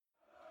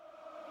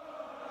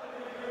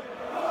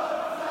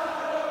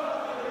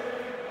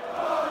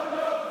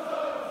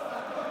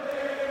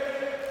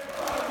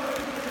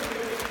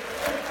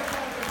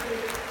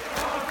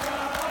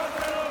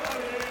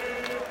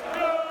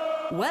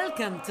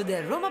Welcome to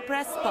the Roma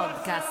Press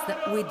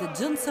podcast with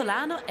John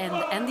Solano and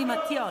Andy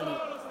Mattioli.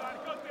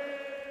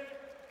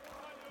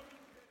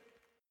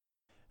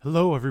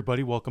 Hello,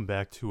 everybody. Welcome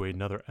back to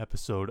another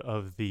episode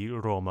of the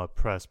Roma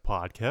Press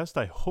podcast.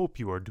 I hope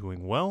you are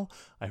doing well.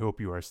 I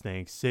hope you are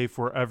staying safe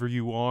wherever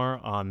you are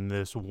on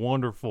this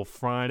wonderful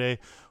Friday.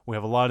 We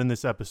have a lot in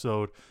this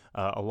episode,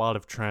 a lot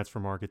of transfer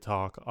market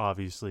talk,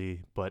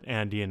 obviously, but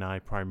Andy and I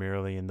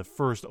primarily in the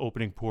first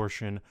opening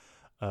portion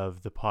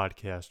of the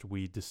podcast,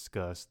 we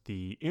discussed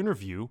the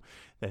interview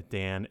that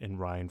Dan and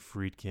Ryan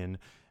Friedkin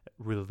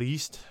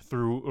released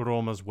through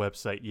Roma's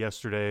website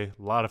yesterday.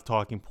 A lot of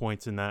talking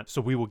points in that,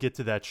 so we will get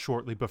to that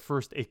shortly. But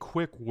first, a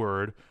quick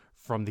word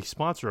from the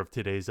sponsor of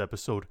today's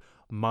episode,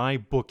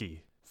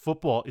 MyBookie.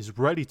 Football is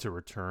ready to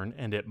return,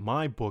 and at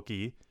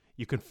MyBookie,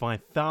 you can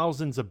find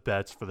thousands of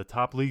bets for the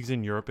top leagues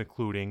in Europe,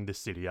 including the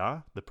Serie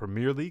A, the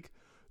Premier League,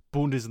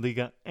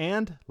 Bundesliga,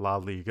 and La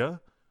Liga,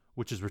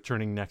 which is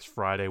returning next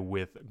Friday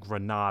with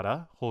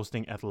Granada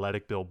hosting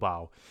Athletic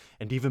Bilbao.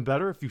 And even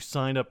better, if you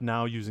sign up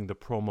now using the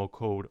promo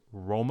code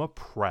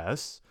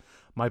ROMAPRESS,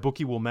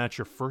 MyBookie will match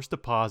your first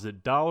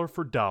deposit dollar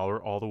for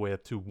dollar all the way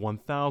up to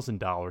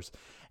 $1,000.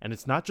 And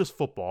it's not just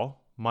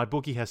football.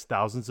 MyBookie has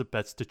thousands of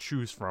bets to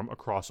choose from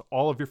across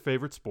all of your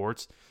favorite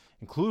sports,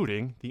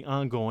 including the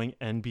ongoing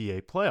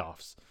NBA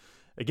playoffs.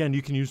 Again,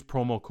 you can use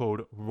promo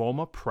code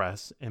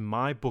ROMAPRESS, and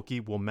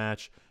MyBookie will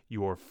match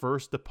your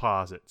first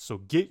deposit. So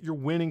get your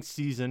winning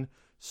season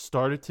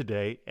started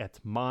today at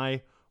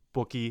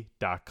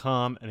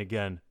mybookie.com. And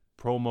again,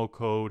 promo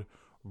code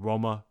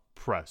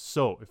ROMAPRESS.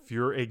 So if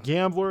you're a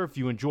gambler, if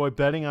you enjoy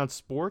betting on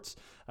sports,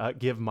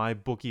 give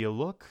MyBookie a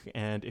look.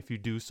 And if you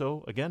do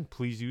so, again,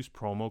 please use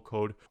promo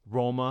code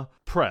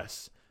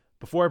ROMAPRESS.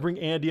 Before I bring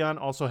Andy on,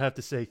 also have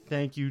to say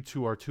thank you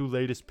to our two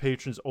latest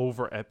patrons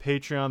over at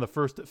Patreon. The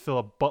first,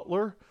 Philip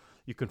Butler.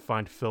 You can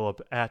find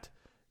Philip at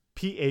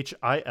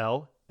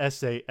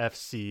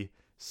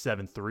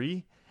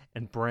PHILSAFC73,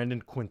 and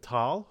Brandon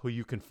Quintal, who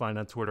you can find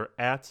on Twitter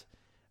at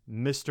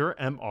Mr.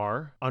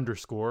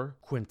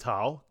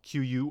 MR_Quintal,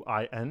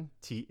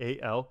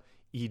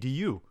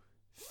 QUINTALEDU.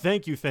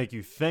 Thank you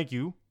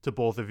to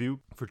both of you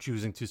for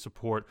choosing to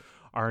support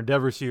our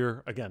endeavors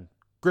here. Again,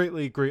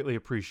 greatly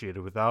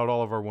appreciated. Without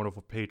all of our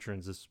wonderful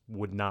patrons, this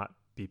would not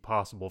be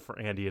possible for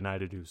Andy and I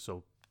to do.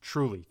 So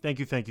truly, thank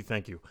you.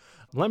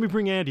 Let me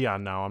bring Andy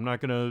on now. I'm not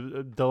going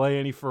to delay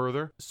any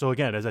further. So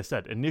again, as I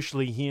said,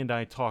 initially he and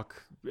I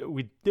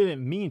we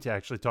didn't mean to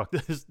actually talk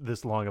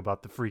this long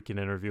about the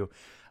freaking interview.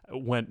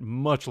 It went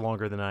much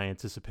longer than I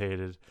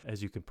anticipated,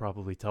 as you can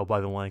probably tell by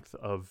the length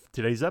of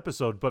today's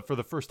episode. But for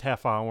the first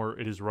half hour,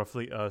 it is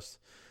roughly us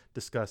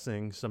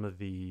discussing some of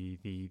the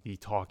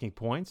talking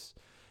points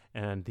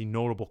and the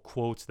notable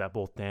quotes that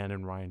both Dan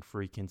and Ryan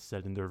Friedkin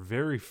said in their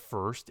very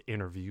first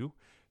interview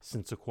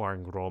since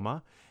acquiring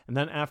Roma. And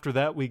then after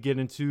that, we get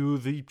into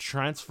the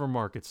transfer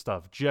market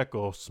stuff.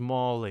 Dzeko,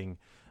 Smalling,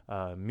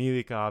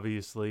 Milik,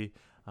 obviously,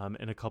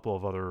 and a couple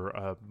of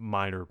other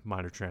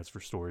minor transfer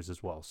stories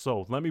as well.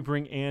 So let me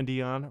bring Andy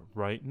on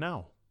right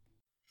now.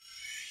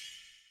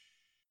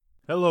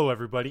 Hello,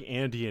 everybody.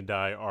 Andy and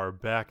I are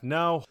back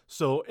now.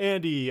 So,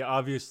 Andy,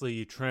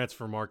 obviously,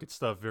 transfer market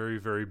stuff, very,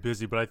 very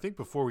busy. But I think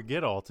before we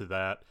get all to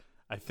that,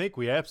 I think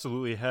we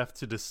absolutely have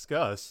to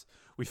discuss.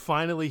 We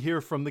finally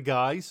hear from the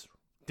guys,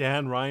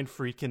 Dan, Ryan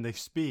Friedkin. They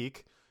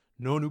speak.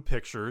 No new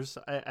pictures.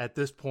 At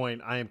this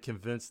point, I am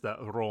convinced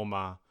that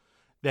Roma,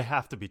 they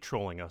have to be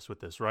trolling us with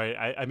this, right?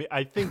 I mean,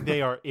 I think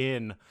they are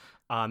in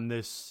on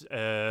this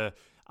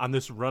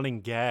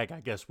running gag, I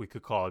guess we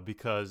could call it,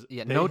 because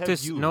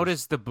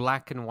notice the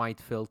black and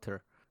white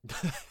filter.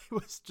 I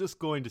was just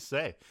going to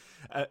say,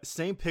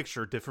 same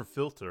picture, different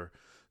filter.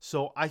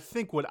 So I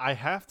think what I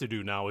have to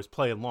do now is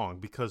play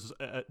along, because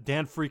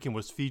Dan Friedkin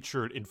was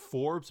featured in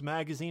Forbes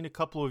magazine a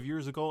couple of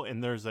years ago,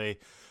 and there's a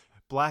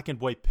black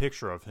and white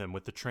picture of him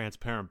with the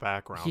transparent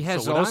background. He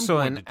has also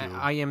an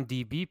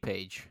IMDb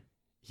page.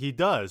 He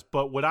does,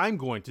 but what I'm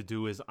going to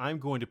do is I'm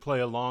going to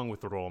play along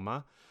with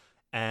Roma,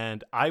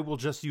 and I will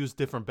just use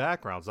different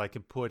backgrounds. I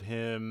can put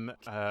him,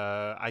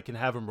 I can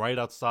have him right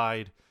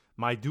outside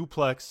my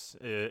duplex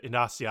in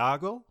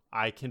Asiago.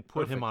 I can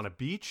put him on a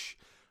beach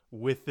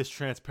with this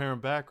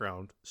transparent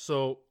background.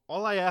 So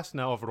all I ask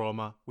now of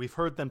Roma, we've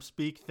heard them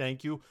speak,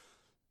 thank you.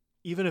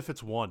 Even if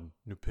it's one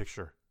new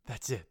picture,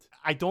 that's it.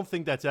 I don't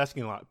think that's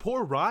asking a lot.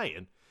 Poor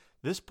Ryan.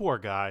 This poor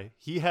guy,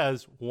 he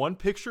has one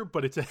picture,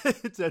 but it's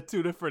at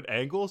two different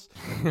angles.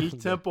 Il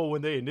Tempo,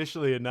 when they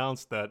initially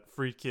announced that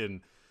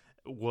Friedkin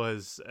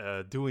was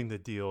doing the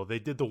deal, they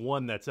did the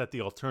one that's at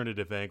the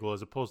alternative angle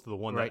as opposed to the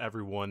one that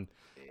everyone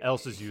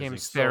else is using. Him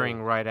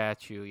staring right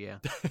at you, yeah.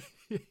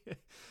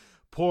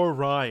 Poor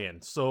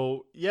Ryan.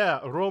 So,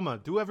 yeah, Roma,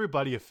 do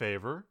everybody a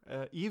favor.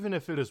 Even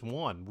if it is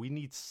one, we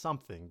need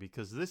something,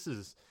 because this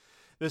is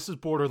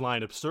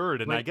borderline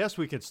absurd, and I guess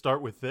we can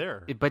start with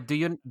there. But do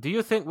you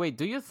think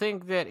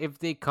that if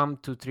they come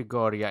to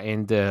Trigoria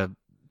in the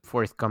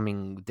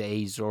forthcoming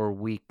days or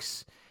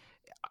weeks,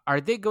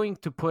 are they going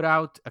to put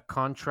out a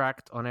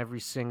contract on every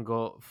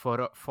single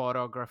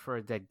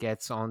photographer that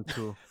gets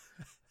onto?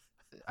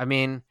 I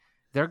mean,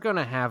 they're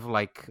gonna have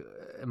like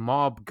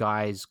mob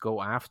guys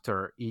go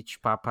after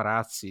each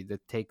paparazzi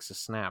that takes a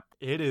snap.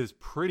 It is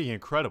pretty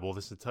incredible,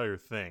 this entire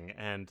thing.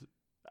 And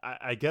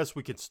I guess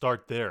we could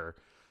start there.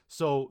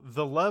 So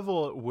the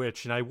level at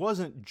which, and I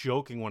wasn't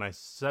joking when I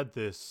said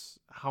this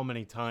how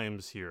many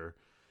times here,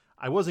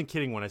 I wasn't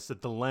kidding when I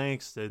said the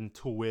lengths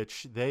into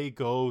which they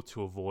go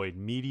to avoid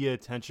media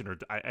attention, or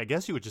I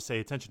guess you would just say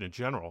attention in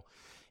general,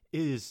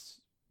 is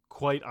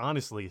quite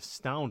honestly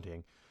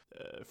astounding.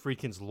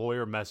 Friedkin's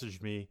lawyer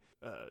messaged me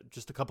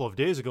just a couple of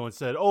days ago and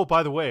said, "Oh,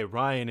 by the way,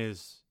 Ryan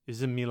is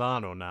in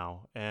Milano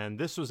now." And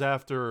this was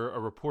after a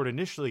report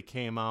initially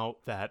came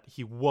out that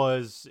he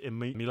was in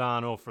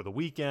Milano for the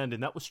weekend,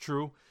 and that was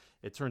true.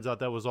 It turns out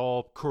that was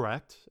all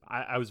correct.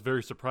 I was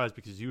very surprised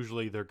because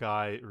usually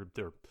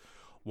they're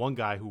one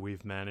guy who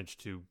we've managed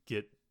to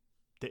get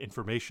the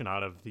information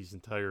out of these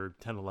entire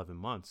 10, 11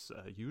 months.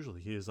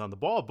 Usually he is on the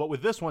ball. But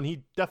with this one,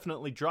 he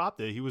definitely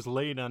dropped it. He was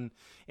late in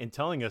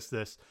telling us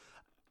this.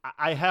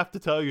 I have to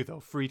tell you,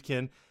 though,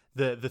 Friedkin,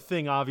 the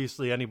thing,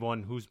 obviously,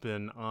 anyone who's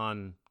been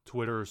on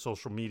Twitter,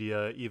 social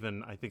media,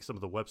 even I think some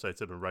of the websites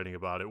have been writing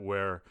about it,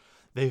 where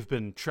they've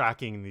been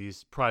tracking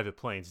these private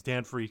planes.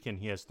 Dan Friedkin,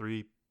 he has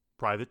 3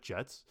 private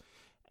jets.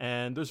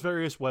 And there's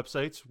various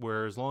websites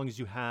where as long as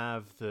you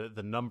have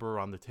the number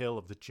on the tail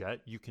of the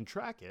jet, you can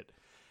track it.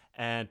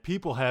 And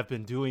people have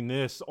been doing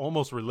this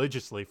almost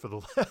religiously for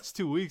the last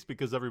 2 weeks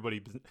because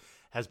everybody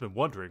has been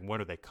wondering, when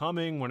are they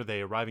coming? When are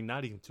they arriving?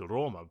 Not even to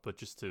Roma, but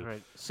just to...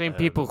 Right. Same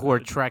people who are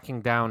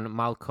tracking down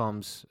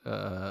Malcolm's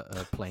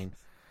plane.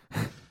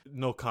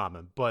 No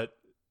comment. But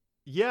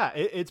yeah,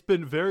 it's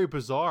been very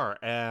bizarre.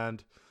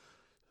 And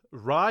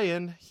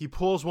Ryan, he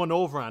pulls one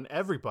over on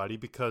everybody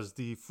because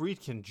the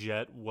Friedkin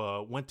jet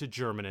went to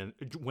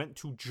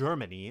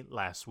Germany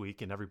last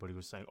week, and everybody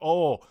was saying,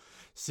 "Oh,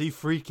 see,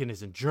 Friedkin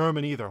is in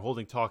Germany. They're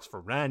holding talks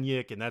for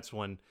Ranić," and that's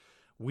when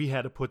we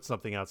had to put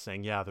something out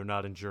saying, "Yeah, they're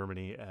not in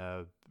Germany."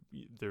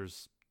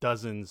 There's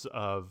dozens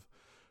of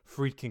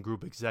Friedkin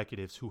Group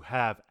executives who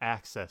have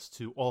access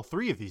to all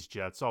 3 of these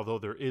jets, although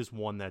there is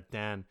one that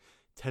Dan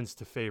tends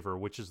to favor,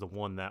 which is the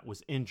one that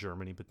was in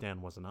Germany, but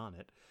Dan wasn't on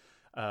it.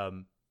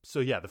 So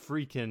yeah, the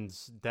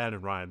Friedkins, Dan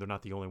and Ryan, they're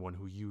not the only one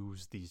who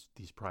use these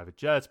private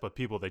jets, but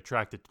people, they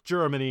tracked it to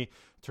Germany.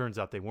 Turns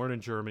out they weren't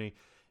in Germany.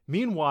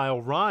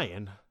 Meanwhile,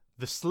 Ryan,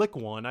 the slick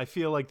one, I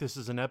feel like this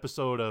is an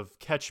episode of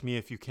Catch Me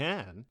If You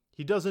Can.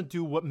 He doesn't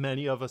do what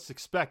many of us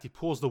expect. He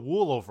pulls the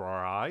wool over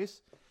our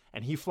eyes,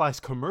 and he flies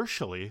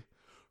commercially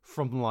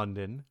from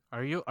London.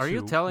 Are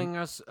you telling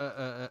us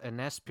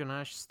an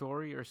espionage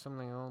story or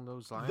something along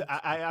those lines?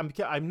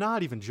 I'm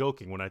not even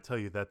joking when I tell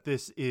you that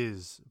this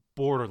is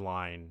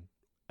borderline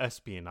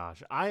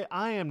espionage. I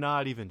am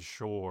not even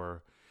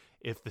sure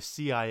if the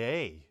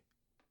CIA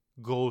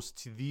goes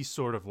to these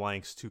sort of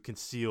lengths to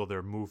conceal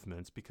their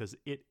movements, because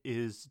it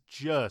is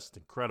just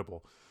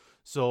incredible.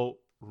 So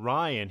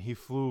Ryan, he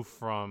flew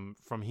from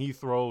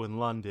Heathrow in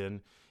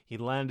London. He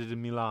landed in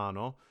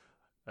Milano,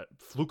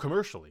 flew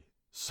commercially.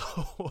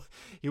 So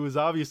he was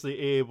obviously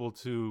able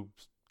to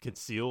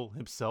conceal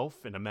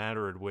himself in a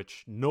manner in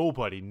which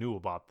nobody knew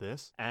about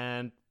this.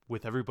 And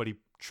with everybody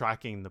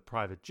tracking the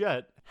private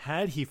jet,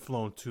 had he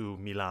flown to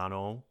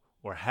Milano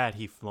or had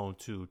he flown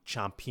to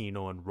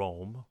Ciampino in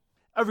Rome,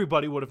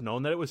 everybody would have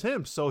known that it was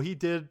him. So he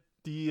did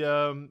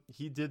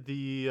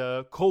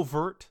the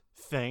covert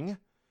thing,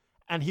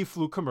 and he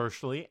flew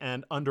commercially,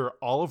 and under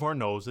all of our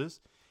noses,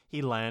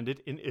 he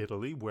landed in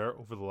Italy, where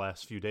over the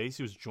last few days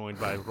he was joined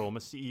by Roma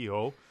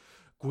CEO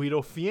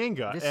Guido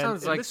Fienga. This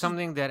sounds like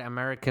something that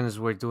Americans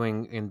were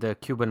doing in the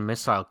Cuban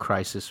Missile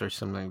Crisis or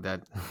something like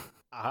that.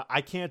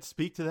 I can't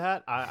speak to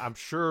that. I'm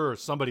sure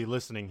somebody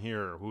listening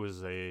here who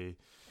is a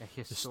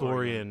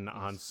historian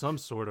on some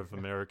sort of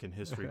American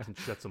history can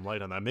shed some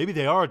light on that. Maybe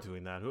they are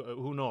doing that.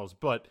 Who knows?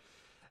 But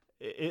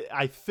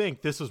I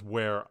think this is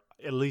where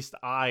at least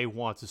I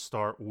want to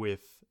start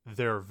with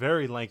their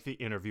very lengthy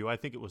interview. I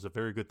think it was a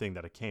very good thing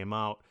that it came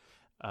out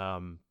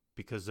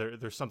because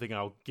there's something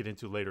I'll get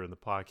into later in the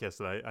podcast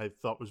that I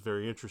thought was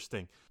very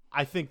interesting.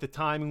 I think the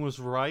timing was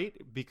right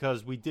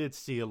because we did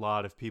see a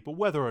lot of people,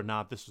 whether or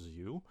not this was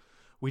you,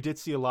 we did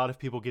see a lot of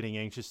people getting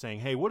anxious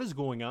saying, "Hey, what is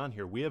going on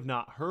here? We have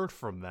not heard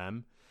from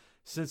them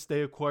since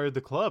they acquired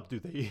the club. Do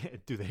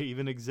they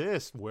even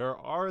exist? Where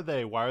are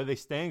they? Why are they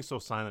staying so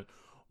silent?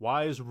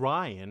 Why is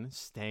Ryan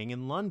staying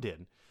in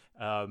London?"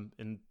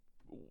 And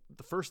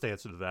the first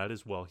answer to that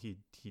is, well, he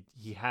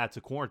had to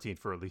quarantine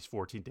for at least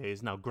 14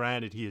 days. Now,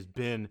 granted, he has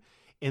been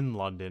in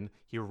London.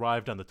 He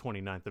arrived on the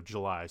 29th of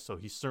July, so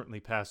he certainly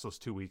passed those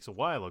 2 weeks a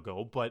while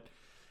ago. But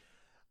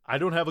I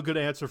don't have a good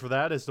answer for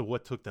that as to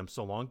what took them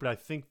so long, but I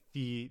think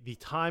the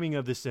timing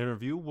of this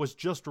interview was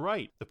just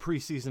right. The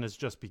preseason has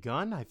just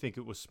begun. I think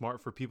it was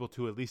smart for people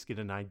to at least get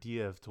an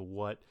idea of to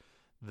what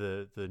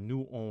the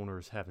new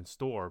owners have in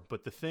store.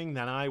 But the thing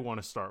that I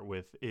want to start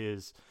with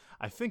is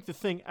I think the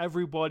thing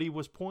everybody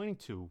was pointing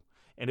to,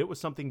 and it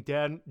was something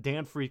Dan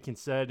Friedkin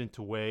said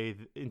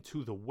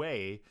into the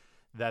way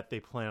that they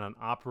plan on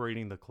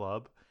operating the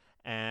club.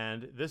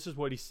 And this is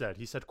what he said.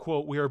 He said,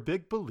 quote, "We are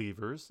big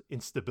believers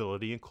in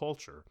stability and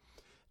culture.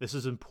 This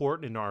is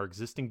important in our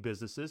existing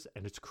businesses,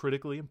 and it's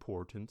critically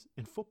important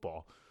in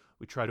football.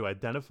 We try to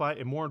identify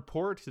and, more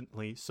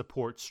importantly,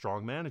 support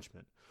strong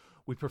management.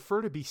 We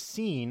prefer to be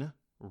seen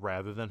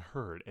rather than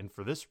heard, and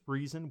for this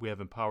reason, we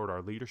have empowered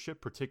our leadership,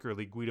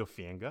 particularly Guido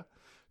Fienga,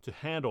 to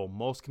handle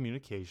most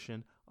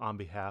communication on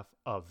behalf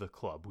of the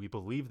club. We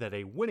believe that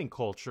a winning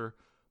culture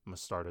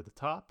must start at the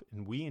top,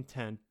 and we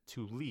intend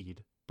to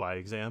lead by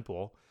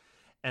example.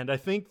 And I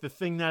think the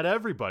thing that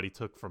everybody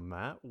took from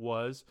that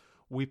was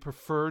we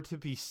prefer to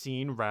be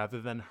seen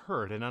rather than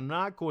heard. And I'm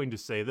not going to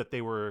say that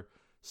they were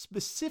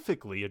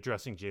specifically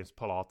addressing James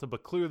Pallotta,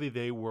 but clearly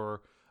they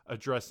were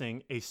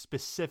addressing a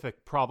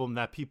specific problem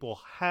that people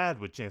had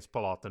with James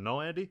Pallotta.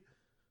 No, Andy?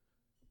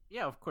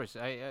 Yeah, of course.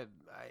 I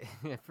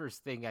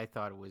first thing I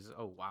thought was,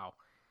 oh, wow,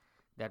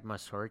 that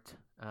must hurt.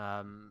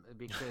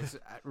 Because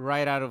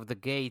right out of the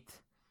gate,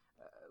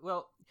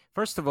 well,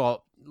 first of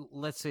all,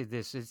 let's say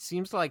this. It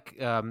seems like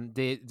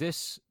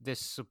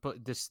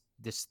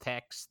this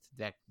text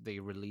that they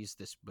released,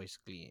 this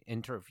basically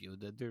interview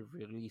that they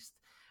released,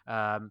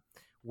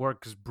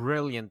 works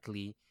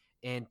brilliantly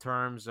in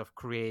terms of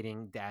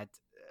creating that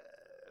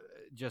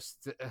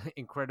just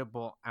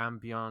incredible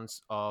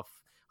ambience of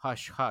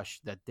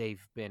hush-hush that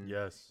they've been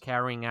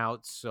carrying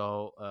out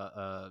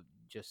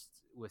just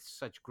with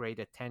such great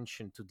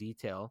attention to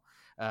detail.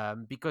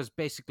 Because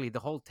basically the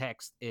whole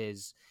text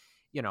is,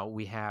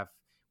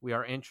 we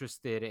are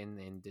interested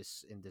in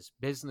this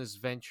business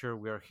venture.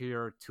 We are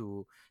here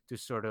to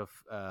sort of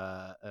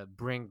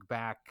bring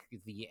back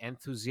the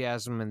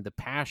enthusiasm and the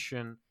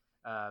passion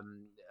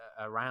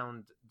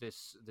around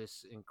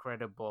this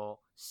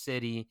incredible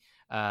city,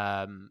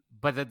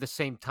 but at the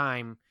same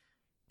time,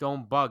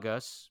 don't bug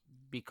us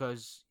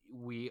because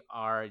we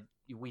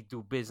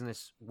do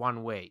business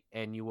one way,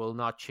 and you will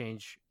not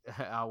change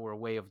our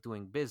way of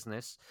doing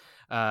business,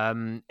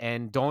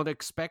 and don't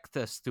expect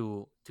us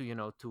to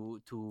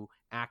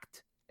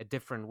act a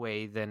different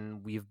way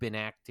than we've been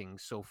acting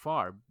so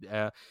far.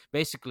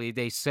 Basically,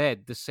 they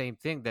said the same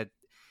thing, that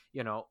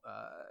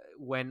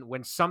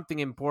when something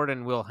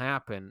important will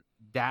happen,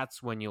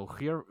 that's when you'll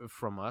hear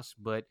from us.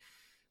 But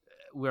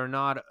we're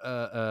not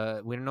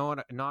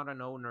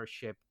an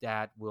ownership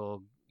that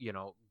will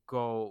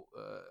go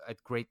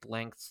at great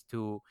lengths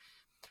to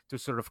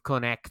sort of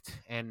connect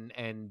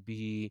and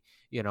be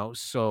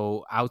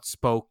so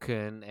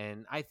outspoken.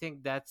 And I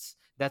think that's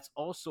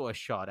also a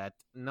shot at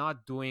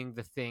not doing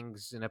the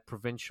things in a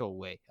provincial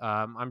way.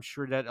 I'm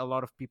sure that a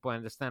lot of people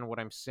understand what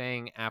I'm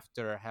saying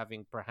after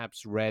having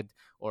perhaps read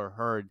or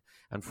heard,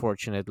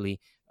 unfortunately,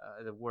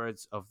 the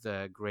words of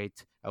the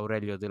great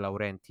Aurelio De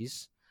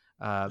Laurentiis,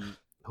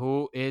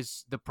 who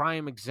is the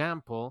prime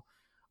example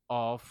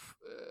of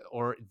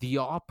or the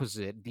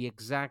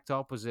exact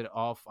opposite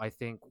of, I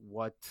think,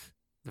 what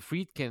the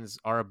Friedkins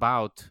are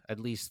about, at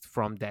least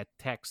from that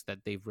text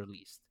that they've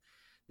released.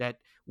 That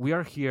we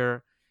are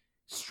here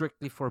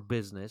strictly for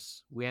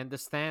business. We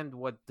understand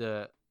what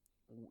the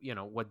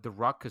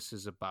ruckus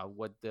is about,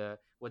 what the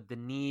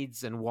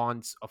needs and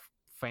wants of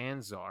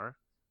fans are,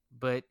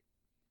 but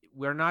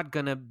we're not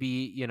gonna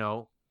be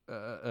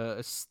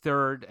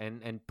stirred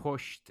and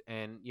pushed,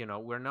 and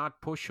we're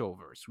not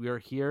pushovers. We are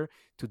here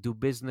to do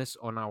business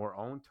on our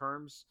own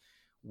terms.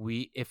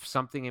 If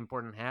something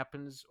important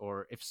happens,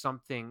 or if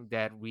something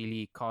that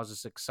really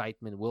causes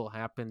excitement will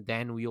happen,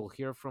 then we'll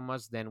hear from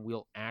us, then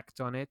we'll act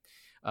on it.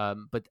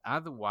 But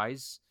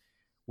otherwise,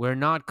 we're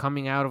not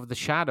coming out of the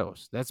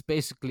shadows. That's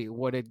basically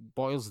what it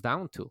boils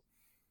down to.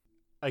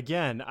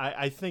 Again,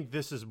 I think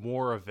this is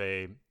more of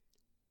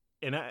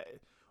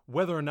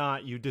whether or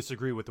not you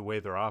disagree with the way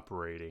they're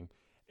operating,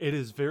 it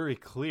is very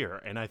clear.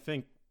 And I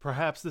think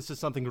perhaps this is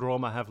something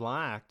Roma have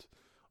lacked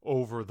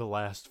over the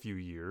last few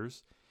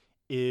years,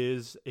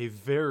 is a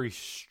very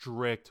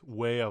strict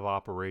way of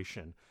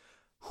operation.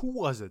 Who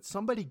was it?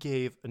 Somebody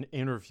gave an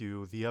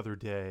interview the other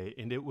day,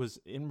 and it was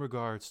in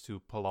regards to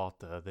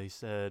Pallotta. They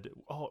said,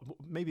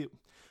 maybe,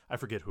 I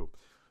forget who.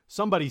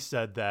 Somebody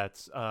said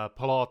that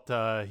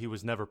Pallotta, he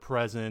was never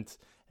present.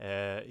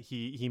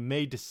 He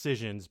made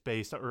decisions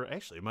based, or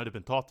actually, it might have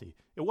been Totti.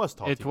 It was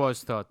Totti. It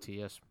was Totti,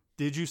 yes.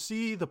 Did you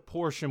see the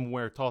portion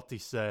where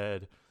Totti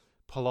said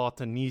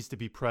Pallotta needs to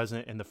be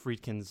present and the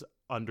Friedkins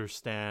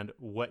understand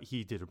what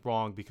he did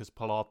wrong, because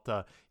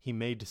Pallotta, he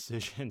made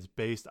decisions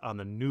based on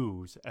the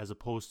news as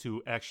opposed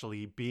to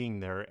actually being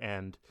there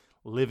and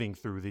living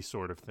through these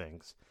sort of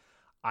things?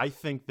 I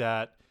think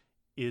that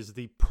is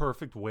the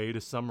perfect way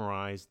to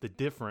summarize the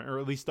different, or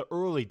at least the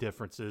early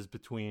differences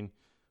between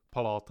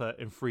Pallotta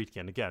and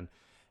Friedkin. Again,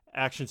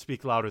 actions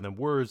speak louder than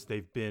words.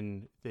 They've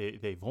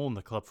owned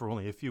the club for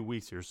only a few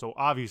weeks here. So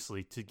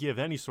obviously, to give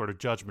any sort of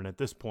judgment at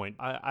this point,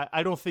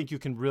 I don't think you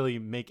can really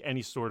make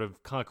any sort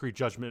of concrete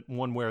judgment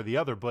one way or the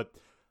other. But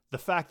the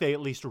fact they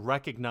at least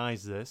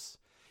recognize this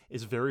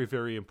is very,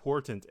 very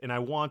important. And I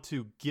want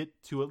to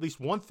get to at least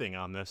one thing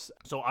on this.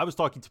 So I was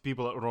talking to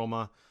people at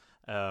Roma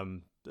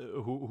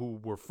who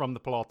were from the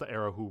Pallotta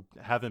era who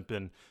haven't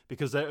been,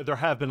 because there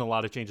have been a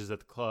lot of changes at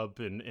the club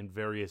in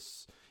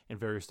various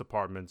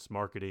departments,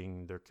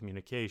 marketing, their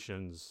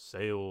communications,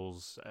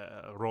 sales,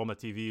 Roma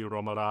TV,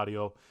 Roma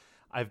Radio.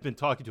 I've been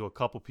talking to a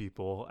couple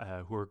people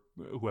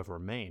who have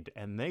remained,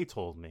 and they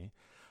told me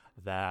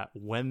that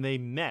when they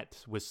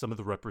met with some of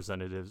the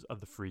representatives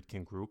of the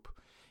Friedkin Group,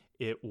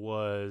 it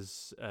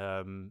was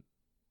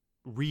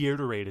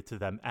reiterated to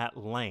them at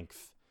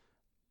length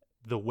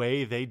the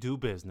way they do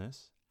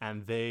business,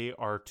 and they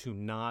are to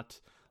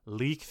not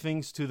leak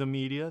things to the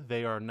media.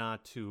 They are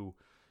not to,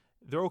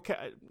 they're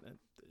okay,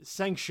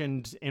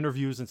 sanctioned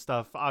interviews and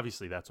stuff,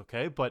 obviously that's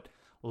okay, but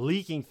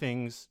leaking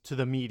things to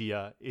the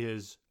media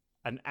is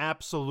an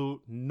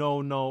absolute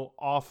no,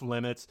 off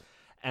limits.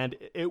 And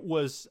it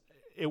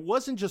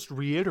wasn't just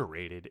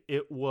reiterated,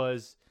 it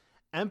was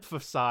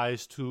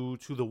emphasized to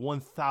the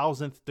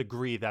 1000th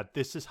degree that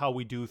this is how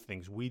we do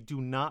things. We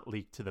do not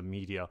leak to the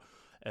media.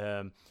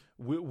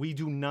 We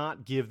do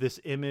not give this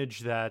image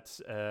that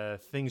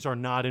things are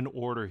not in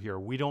order here.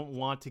 We don't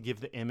want to give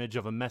the image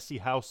of a messy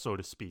house, so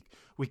to speak.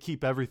 We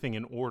keep everything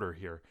in order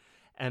here.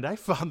 And I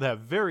found that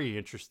very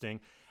interesting.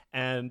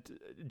 And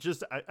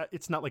just,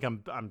 it's not like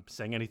I'm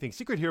saying anything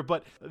secret here,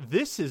 but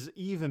this has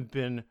even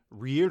been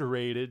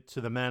reiterated to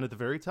the man at the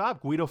very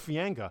top, Guido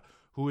Fienga,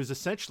 who is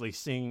essentially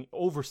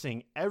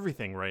overseeing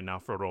everything right now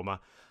for Roma.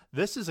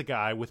 This is a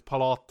guy with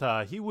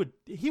Pallotta. He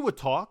would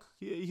talk.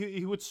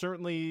 He would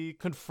certainly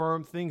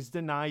confirm things,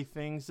 deny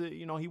things.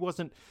 You know, he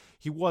wasn't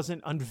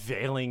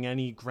unveiling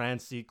any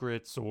grand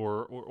secrets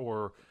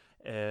or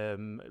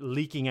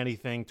leaking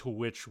anything to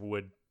which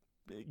would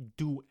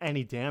do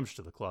any damage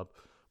to the club.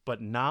 But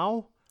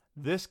now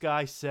this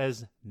guy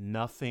says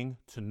nothing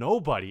to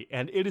nobody,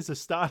 and it is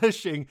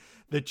astonishing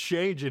the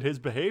change in his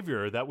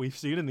behavior that we've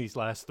seen in these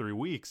last 3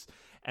 weeks,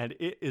 and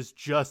it is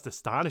just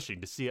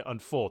astonishing to see it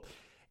unfold.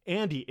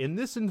 Andy, in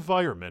this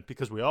environment,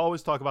 because we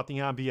always talk about the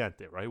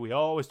ambiente, right? We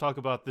always talk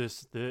about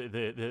this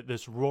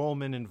this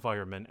Roman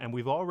environment, and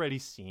we've already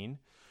seen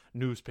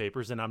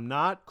newspapers, and I'm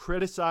not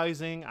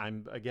criticizing.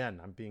 I'm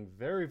being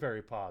very,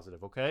 very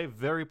positive, okay?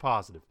 Very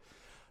positive.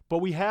 But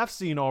we have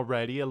seen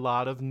already a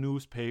lot of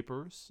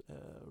newspapers,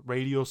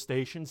 radio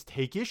stations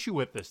take issue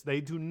with this.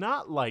 They do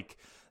not like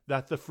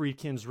that the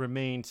Friedkins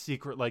remained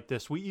secret like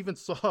this. We even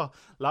saw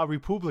La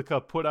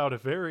Repubblica put out a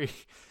very...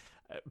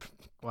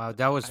 Wow,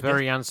 that was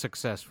very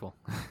unsuccessful.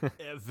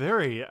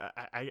 Very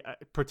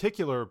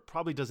particular,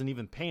 probably doesn't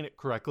even paint it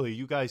correctly.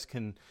 You guys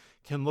can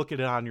look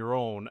at it on your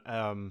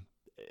own.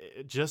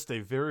 Just a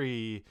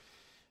very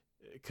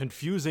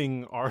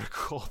confusing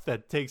article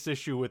that takes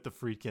issue with the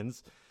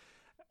Friedkins.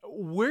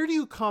 Where do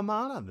you come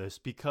out on this?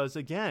 Because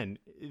again,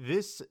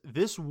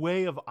 this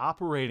way of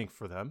operating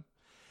for them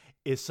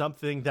is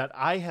something that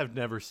I have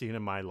never seen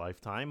in my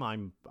lifetime.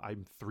 I'm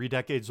 3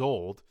 decades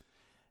old.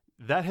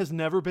 That has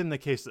never been the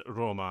case at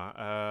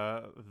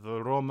Roma.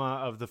 The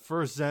Roma of the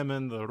first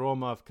Zeman, the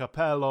Roma of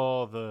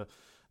Capello,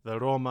 the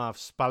Roma of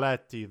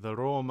Spalletti, the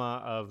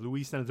Roma of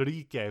Luis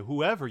Enrique,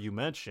 whoever you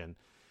mention,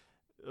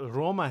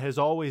 Roma has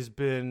always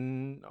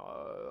been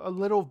a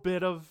little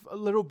bit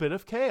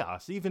of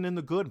chaos, even in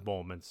the good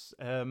moments.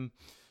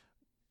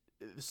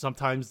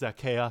 Sometimes that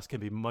chaos can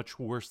be much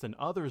worse than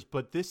others,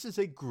 but this is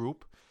a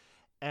group,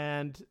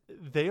 and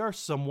they are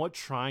somewhat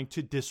trying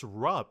to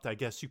disrupt, I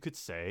guess you could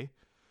say,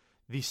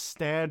 the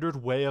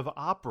standard way of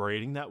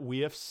operating that we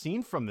have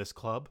seen from this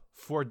club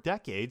for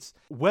decades.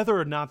 Whether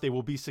or not they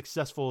will be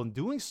successful in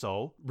doing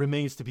so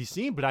remains to be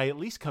seen, but I at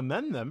least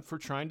commend them for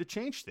trying to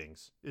change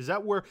things. Is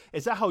that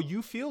how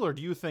you feel, or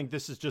do you think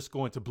this is just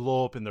going to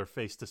blow up in their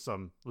face to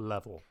some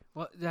level?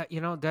 Well,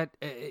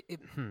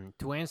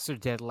 to answer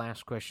that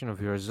last question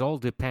of yours, all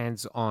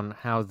depends on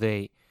how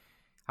they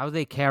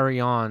carry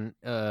on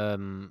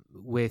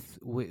with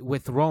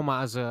Roma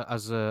as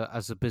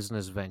a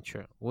business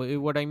venture.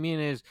 What I mean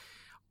is,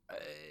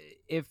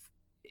 if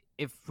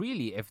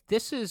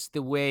this is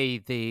the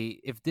way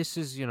if this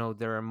is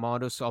their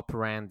modus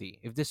operandi,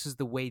 if this is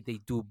the way they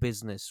do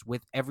business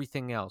with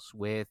everything else,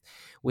 with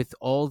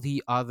all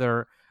the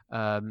other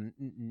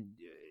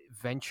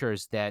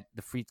ventures that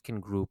the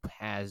Friedkin Group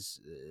has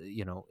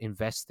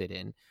invested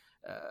in,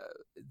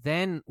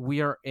 then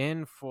we are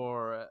in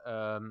for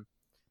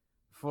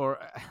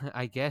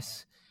I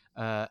guess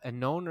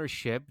an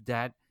ownership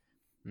that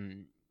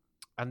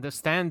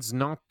understands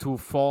not to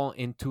fall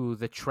into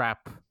the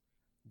trap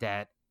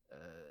that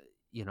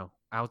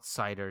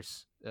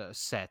outsiders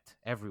set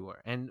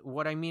everywhere. And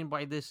what I mean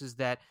by this is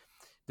that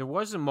there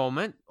was a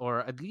moment,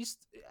 or at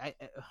least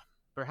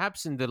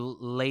perhaps in the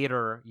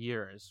later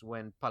years,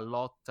 when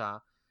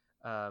Pallotta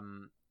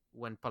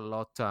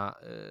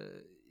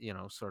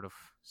sort of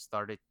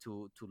started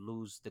to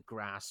lose the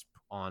grasp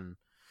on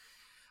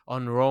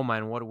Roma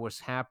and what was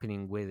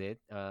happening with it,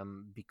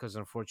 because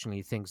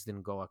unfortunately things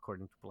didn't go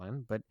according to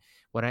plan. But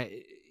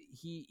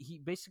he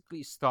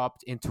basically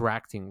stopped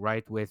interacting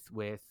with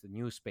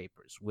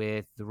newspapers,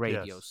 with the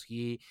radios.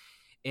 Yes.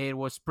 It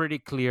was pretty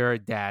clear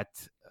that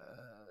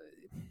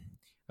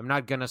I'm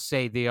not gonna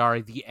say they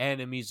are the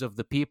enemies of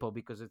the people,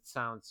 because it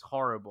sounds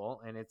horrible,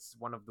 and it's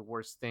one of the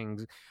worst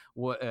things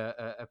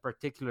a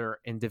particular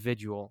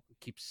individual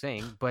keeps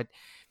saying. But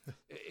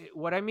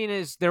what I mean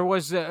is, there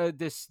was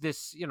this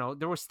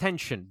there was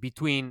tension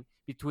between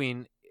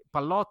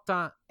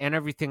Pallotta and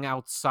everything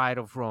outside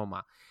of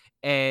Roma,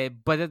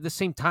 but at the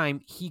same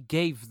time, he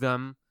gave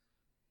them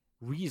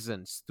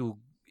reasons he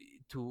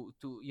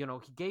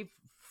gave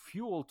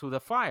fuel to the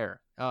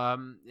fire.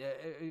 From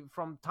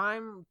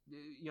time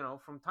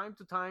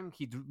to time,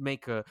 he'd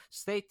make a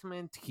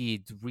statement,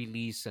 he'd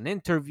release an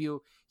interview,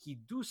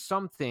 he'd do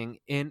something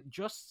in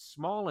just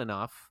small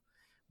enough,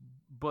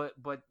 but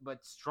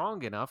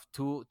strong enough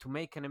to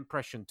make an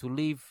impression, to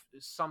leave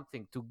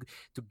something,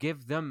 to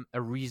give them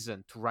a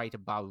reason to write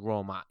about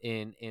Roma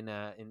in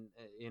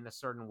a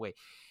certain way.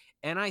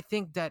 And I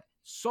think that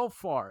so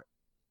far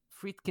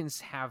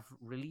Friedkins have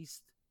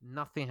released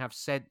nothing, have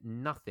said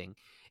nothing,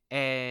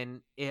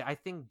 and I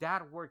think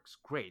that works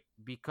great,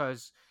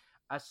 because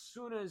as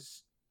soon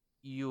as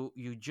you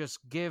just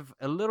give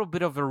a little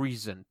bit of a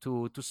reason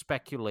to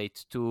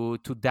speculate, to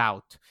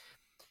doubt,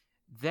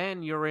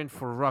 then you're in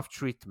for rough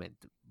treatment.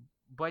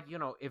 But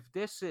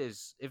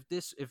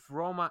if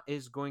Roma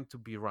is going to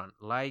be run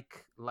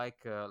like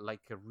a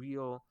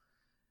real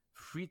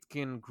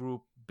Friedkin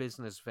Group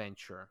business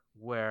venture,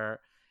 where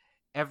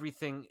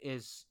everything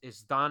is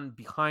done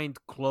behind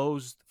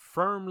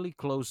firmly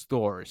closed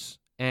doors,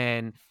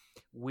 and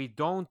we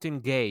don't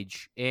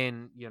engage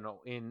in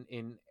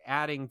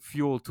adding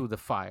fuel to the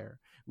fire,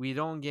 we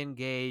don't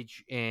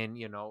engage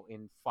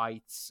in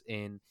fights,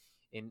 in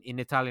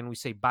Italian we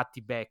say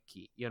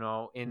battibecchi,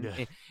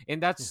 in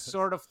that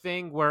sort of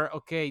thing, where,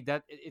 okay,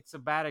 that it's a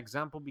bad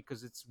example,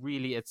 because it's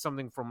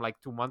something from like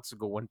 2 months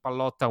ago when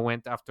Pallotta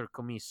went after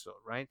Commisso,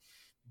 right?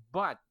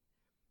 But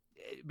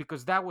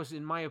because that was,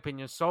 in my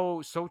opinion,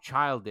 so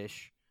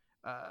childish,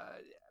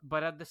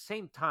 but at the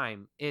same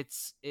time, it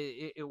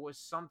was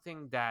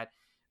something that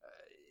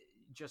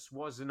just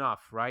was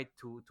enough, right,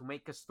 to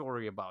make a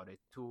story about it,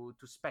 to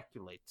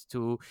speculate,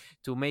 to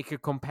make a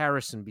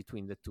comparison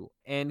between the two.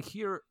 And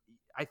here,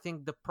 I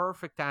think the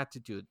perfect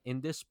attitude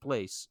in this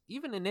place,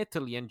 even in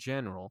Italy in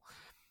general,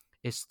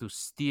 is to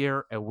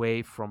steer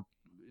away from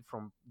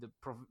the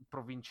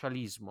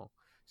provincialismo,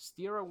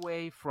 steer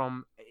away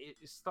from,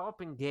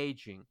 stop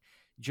engaging,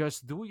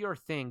 just do your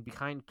thing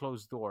behind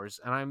closed doors.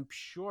 And I'm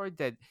sure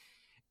that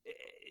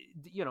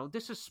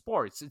this is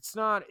sports, it's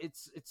not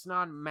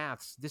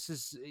maths. This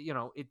is,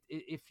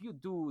 if you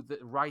do the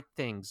right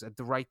things at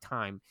the right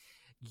time,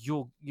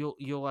 you'll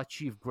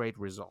achieve great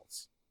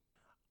results.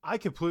 I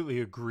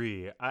completely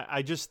agree.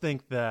 I just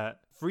think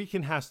that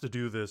Friedkin has to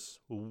do this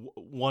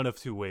one of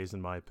two ways,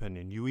 in my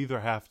opinion. You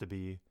either have to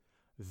be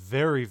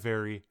very,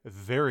 very,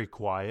 very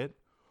quiet,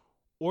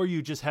 or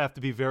you just have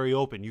to be very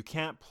open. You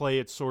can't play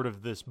it sort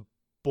of this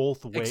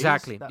both ways.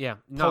 Exactly. Yeah.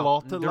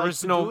 No, there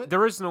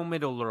is no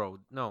middle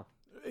road. No.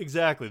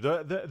 Exactly.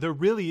 There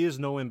really is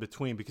no in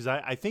between, because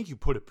I think you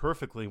put it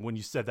perfectly when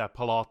you said that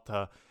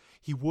Pallotta,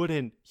 he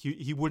wouldn't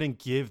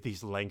give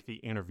these lengthy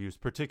interviews,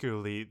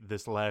 particularly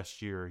this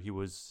last year. He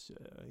was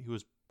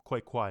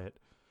quite quiet,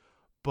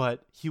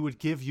 but he would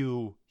give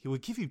you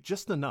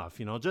just enough,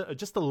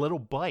 just a little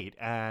bite.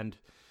 And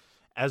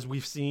as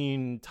we've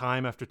seen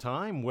time after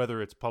time,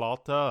 whether it's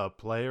Pallotta, a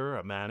player,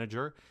 a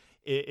manager,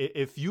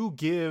 if you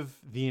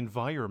give the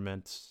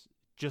environment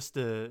just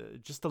a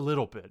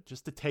little bit,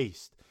 just a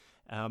taste,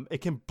 it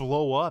can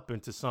blow up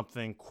into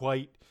something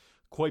quite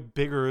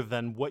bigger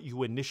than what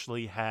you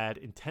initially had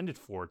intended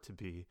for it to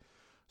be.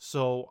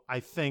 So I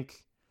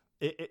think,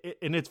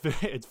 and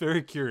it's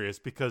very curious,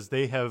 because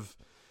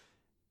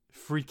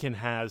Friedkin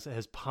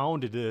has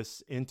pounded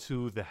this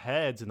into the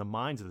heads and the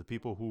minds of the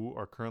people who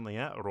are currently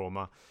at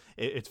Roma.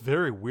 It's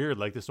very weird,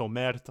 like this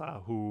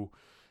Omerta, who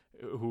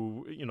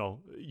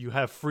you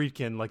have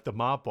Friedkin, like the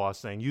mob boss,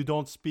 saying you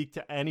don't speak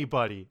to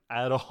anybody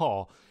at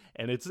all.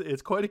 And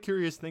it's quite a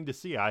curious thing to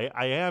see.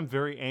 I am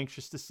very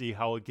anxious to see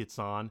how it gets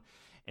on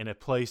in a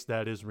place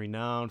that is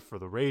renowned for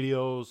the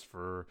radios,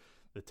 for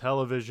the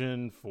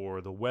television,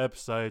 for the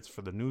websites,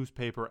 for the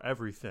newspaper,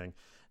 everything.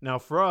 Now,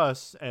 for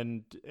us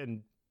and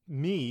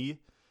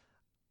me,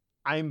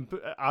 I'm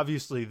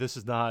obviously, this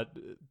is not,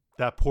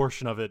 that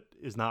portion of it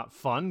is not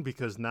fun,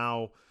 because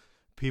now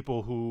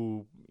people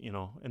who,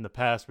 in the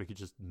past, we could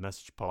just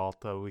message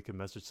Pallotta, we could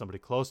message somebody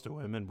close to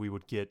him, and we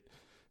would get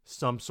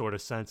some sort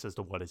of sense as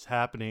to what is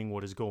happening,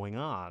 what is going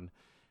on.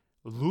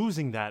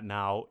 Losing that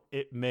now,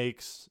 it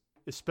makes,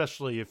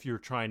 especially if you're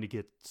trying to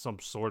get some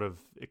sort of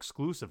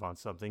exclusive on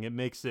something, it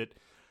makes it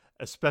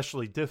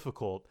especially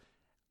difficult.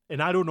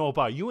 And I don't know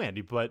about you,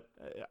 Andy, but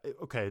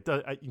okay,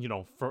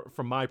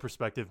 from my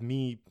perspective,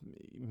 me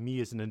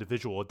as an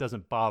individual, it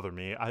doesn't bother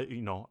me.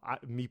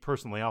 Me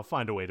personally, I'll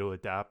find a way to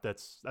adapt.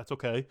 That's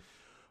okay.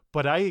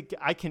 But I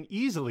can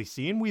easily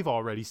see, and we've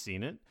already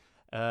seen it,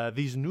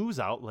 these news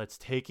outlets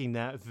taking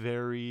that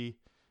very,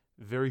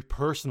 very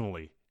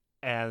personally,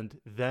 and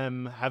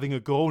them having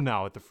a go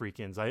now at the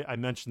Friedkins. I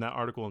mentioned that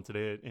article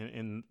today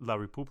in La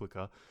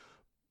Repubblica.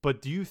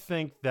 But do you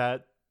think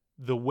that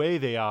the way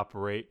they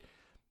operate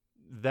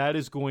that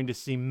is going to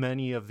see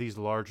many of these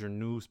larger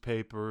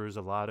newspapers,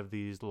 a lot of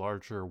these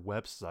larger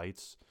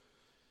websites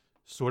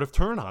sort of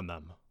turn on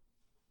them.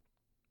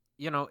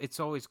 It's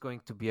always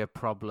going to be a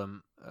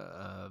problem,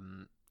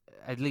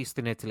 at least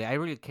in Italy. I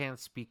really can't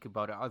speak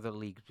about other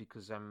leagues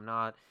because I'm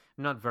not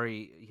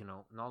very,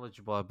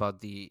 knowledgeable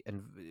about the,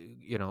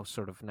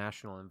 sort of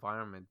national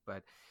environment.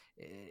 But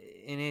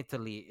in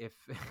Italy, if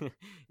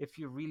if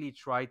you really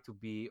try to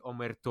be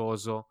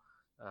omertoso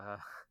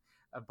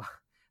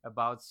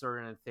about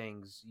certain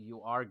things,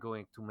 you are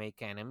going to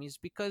make enemies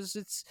because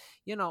it's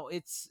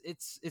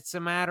a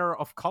matter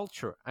of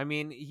culture. I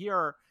mean,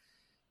 here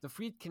the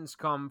Friedkins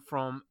come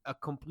from a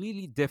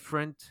completely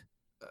different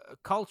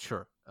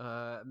culture,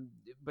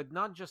 but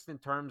not just in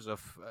terms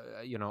of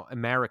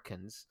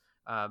Americans,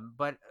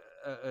 but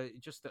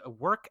just a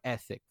work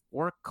ethic,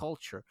 work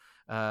culture,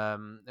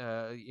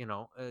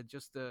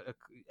 just a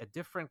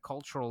different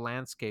cultural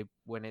landscape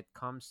when it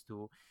comes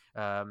to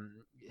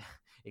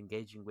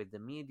engaging with the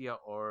media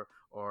or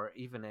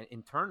even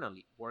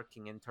internally,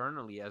 working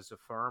internally as a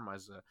firm,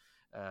 as a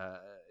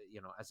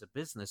as a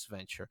business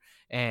venture,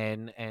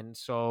 and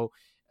so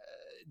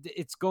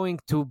it's going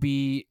to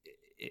be,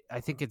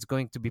 I think it's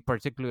going to be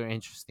particularly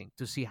interesting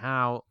to see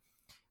how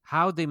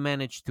they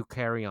manage to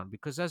carry on,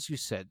 because as you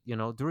said,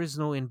 there is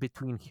no in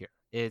between here.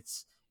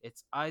 It's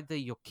either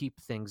you keep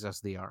things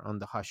as they are on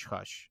the hush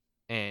hush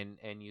and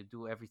you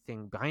do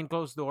everything behind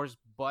closed doors,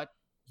 but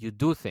you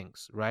do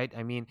things right.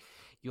 I mean,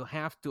 you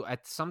have to,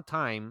 at some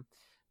time,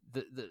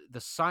 the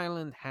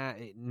silence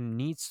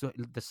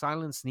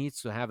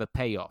needs to have a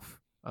payoff.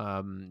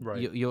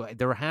 Right.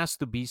 There has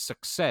to be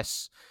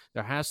success,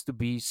 there has to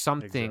be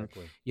something,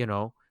 Exactly.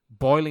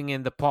 boiling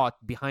in the pot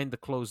behind the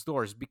closed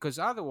doors, because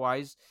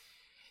otherwise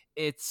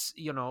it's,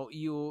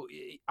 you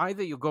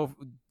either you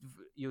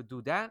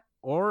do that,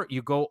 or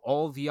you go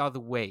all the other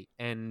way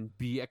and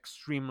be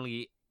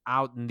extremely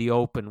out in the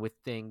open with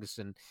things.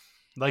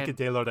 Like a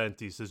De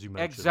Laurentiis, as you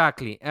mentioned.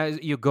 Exactly, as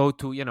you go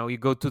to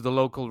the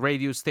local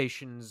radio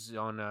stations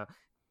on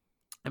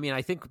I mean,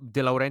 I think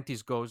De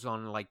Laurentiis goes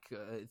on like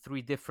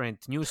 3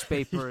 different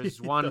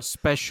newspapers, one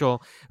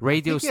special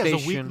radio I think station.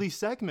 he has a weekly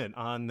segment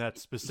on that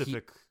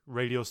specific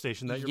radio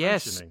station that you're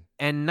mentioning.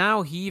 And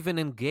now he even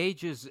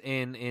engages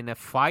in a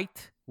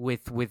fight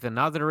with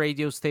another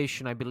radio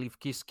station, I believe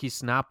Kiss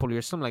Kiss Napoli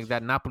or something like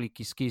that. Napoli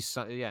Kiss Kiss,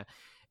 yeah.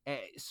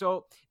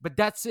 So, but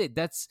that's it.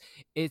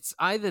 It's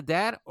either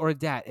that or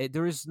that.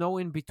 There is no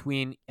in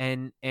between,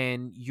 and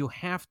you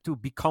have to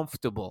be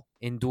comfortable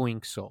in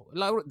doing so.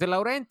 De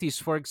Laurentiis,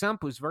 for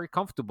example, is very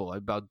comfortable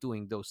about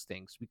doing those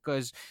things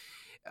because,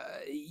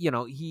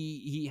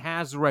 he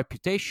has a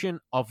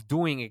reputation of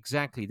doing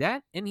exactly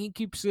that, and he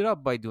keeps it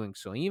up by doing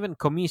so. Even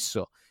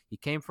Commisso, he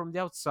came from the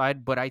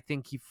outside, but I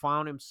think he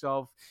found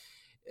himself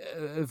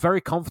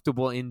very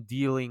comfortable in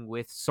dealing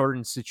with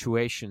certain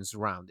situations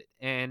around it,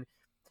 and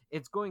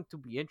it's going to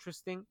be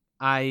interesting.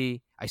 I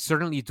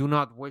certainly do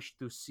not wish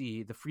to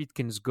see the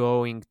Friedkins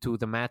going to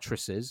the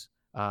mattresses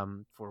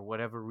for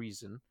whatever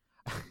reason.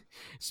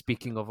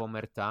 Speaking of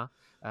Omerta,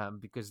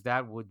 because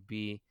that would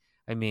be,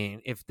 I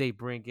mean, if they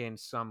bring in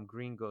some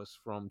gringos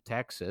from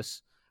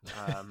Texas,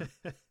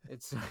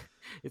 it's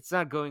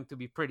not going to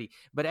be pretty.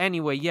 But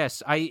anyway,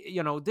 yes,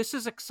 this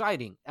is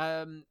exciting.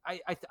 I'm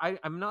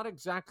not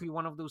exactly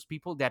one of those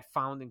people that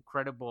found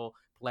incredible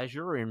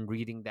pleasure in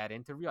reading that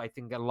interview. I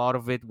think a lot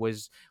of it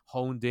was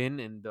honed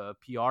in the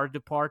PR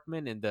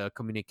department, in the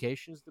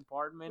communications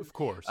department. Of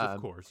course.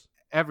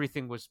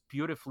 Everything was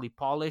beautifully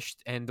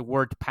polished, and the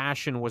word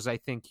passion was, I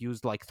think,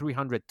 used like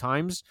 300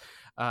 times.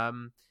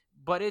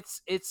 But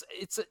it's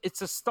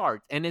a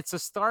start, and it's a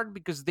start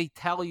because they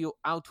tell you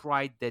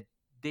outright that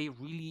they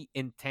really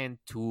intend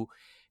to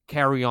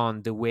carry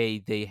on the way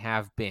they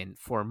have been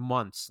for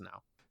months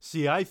now.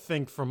 See, I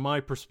think from my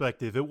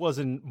perspective, it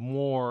wasn't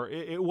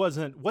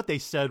what they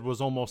said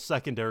was almost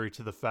secondary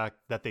to the fact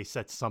that they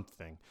said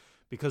something,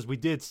 because we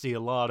did see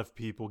a lot of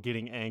people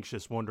getting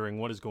anxious, wondering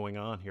what is going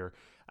on here.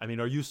 I mean,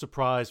 are you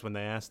surprised when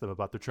they asked them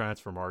about the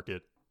transfer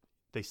market?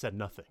 They said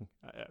nothing.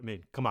 I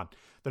mean, come on.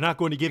 They're not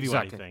going to give you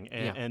anything.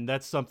 And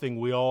that's something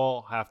we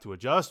all have to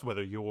adjust,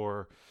 whether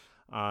you're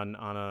on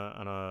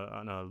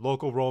a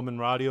local Roman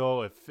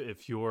radio,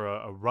 if you're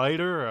a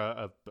writer,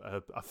 a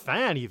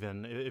fan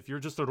even, if you're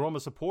just a Roma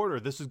supporter,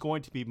 this is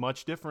going to be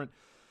much different.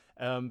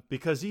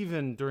 Because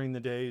even during the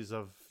days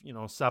of,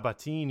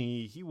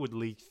 Sabatini, he would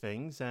leak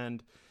things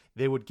and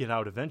they would get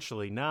out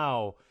eventually.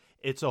 Now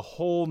it's a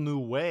whole new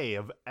way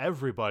of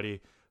everybody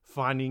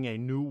finding a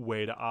new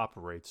way to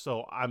operate.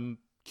 So I'm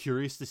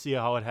curious to see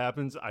how it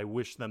happens. I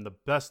wish them the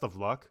best of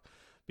luck,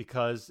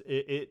 because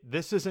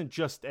this isn't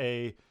just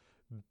a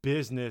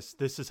business.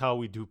 This is how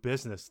we do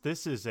business.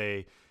 This is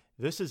a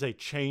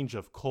change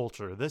of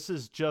culture. This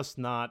is just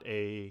not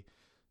a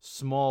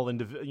small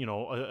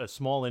a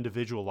small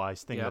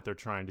individualized thing that they're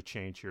trying to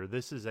change here.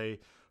 This is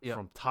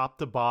from top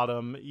to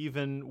bottom,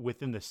 even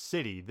within the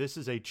city. This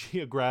is a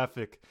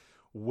geographic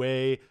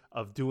way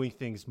of doing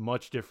things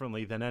much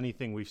differently than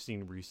anything we've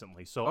seen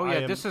recently. So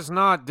this is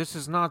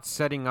not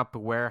setting up a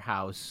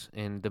warehouse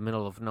in the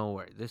middle of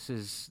nowhere. This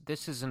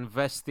is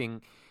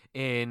investing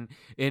in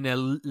a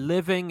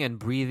living and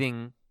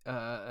breathing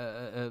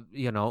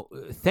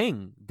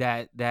thing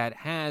that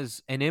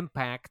has an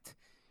impact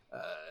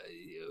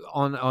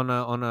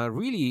on a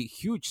really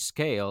huge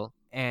scale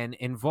and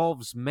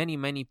involves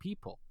many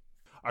people.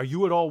 Are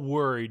you at all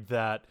worried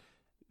that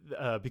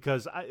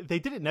because they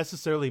didn't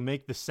necessarily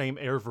make the same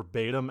air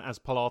verbatim as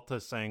Pallotta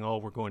saying, oh,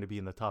 we're going to be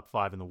in the top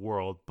 5 in the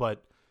world,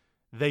 but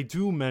they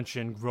do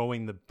mention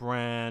growing the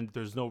brand.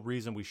 There's no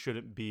reason we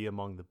shouldn't be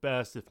among the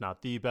best, if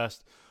not the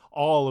best.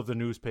 All of the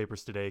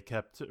newspapers today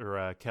kept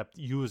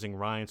using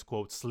Ryan's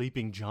quote,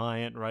 sleeping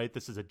giant, right?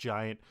 This is a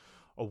giant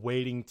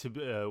waiting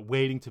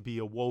to be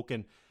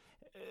awoken.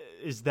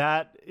 Is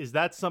that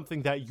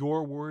something that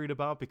you're worried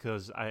about?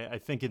 Because I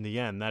think in the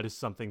end, that is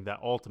something that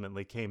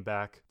ultimately came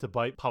back to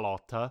bite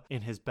Pallotta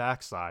in his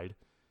backside.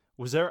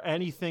 Was there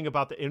anything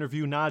about the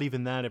interview, not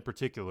even that in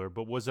particular,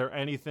 but was there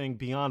anything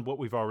beyond what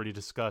we've already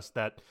discussed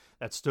that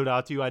stood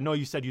out to you? I know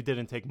you said you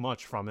didn't take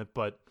much from it,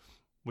 but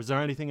was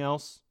there anything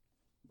else?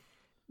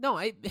 No,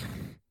 I'm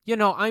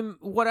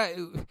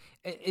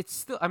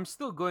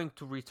still going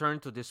to return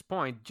to this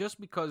point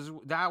just because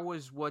that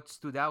was what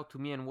stood out to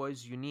me and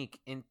was unique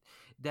in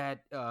that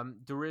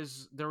there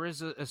is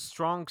a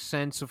strong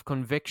sense of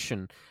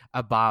conviction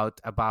about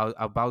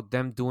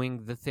them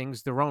doing the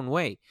things their own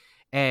way,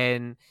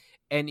 and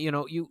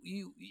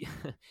you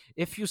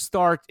if you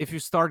start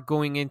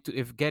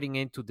getting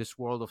into this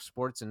world of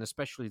sports and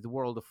especially the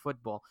world of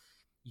football,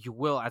 you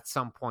will at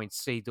some point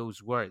say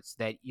those words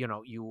that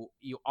you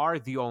are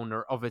the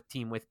owner of a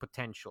team with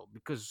potential,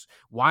 because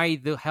why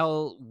the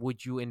hell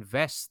would you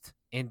invest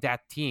in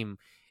that team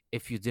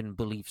if you didn't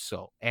believe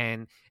so?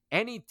 And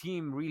any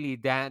team really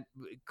that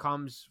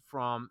comes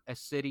from a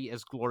city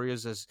as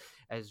glorious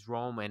as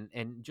Rome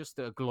and just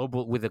a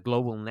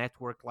global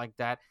network like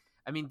that.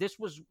 I mean, this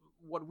was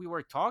what we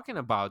were talking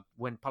about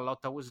when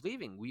Pallotta was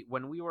leaving.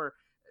 When we were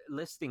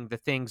listing the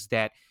things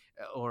that,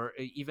 or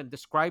even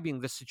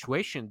describing the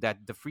situation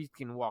that the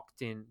Friedkin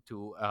walked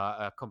into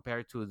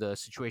compared to the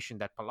situation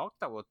that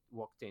Pallotta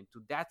walked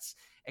into. That's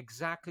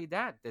exactly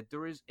that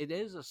it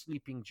is a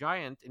sleeping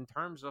giant in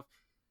terms of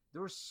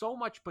there is so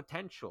much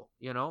potential.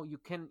 You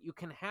can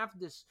have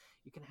this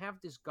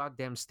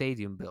goddamn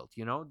stadium built.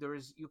 There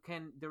is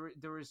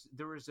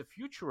a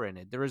future in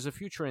it. There is a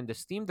future in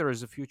this team. There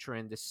is a future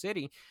in the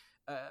city.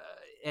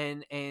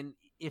 And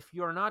if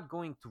you're not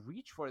going to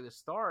reach for the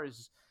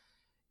stars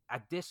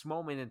at this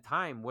moment in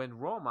time, when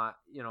Roma,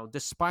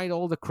 despite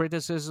all the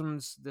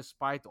criticisms,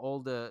 despite all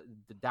the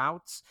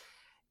doubts,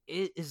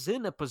 is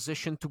in a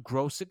position to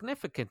grow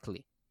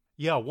significantly.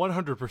 Yeah,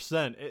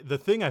 100%. The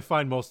thing I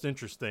find most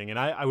interesting, and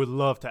I would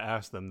love to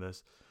ask them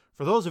this,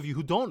 for those of you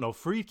who don't know,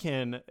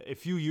 Friedkin, a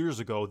few years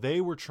ago,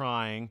 they were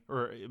trying,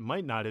 or it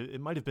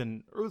might have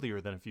been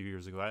earlier than a few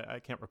years ago. I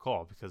can't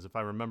recall, because if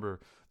I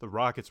remember, the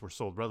Rockets were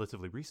sold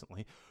relatively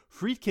recently.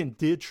 Friedkin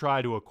did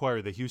try to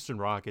acquire the Houston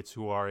Rockets,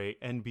 who are a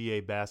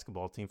NBA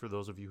basketball team, for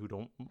those of you who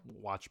don't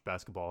watch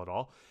basketball at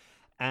all.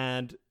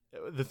 And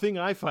the thing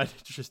I find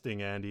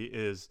interesting, Andy,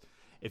 is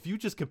if you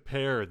just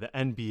compare the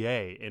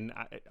NBA, and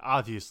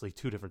obviously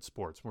two different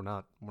sports, we're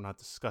not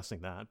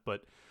discussing that,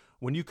 but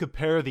when you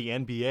compare the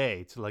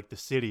NBA to like the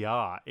Serie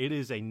A, it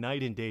is a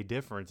night and day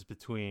difference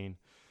between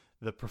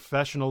the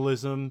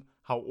professionalism,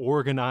 how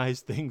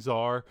organized things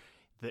are,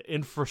 the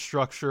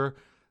infrastructure.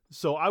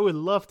 So I would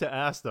love to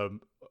ask them,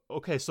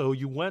 okay, so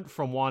you went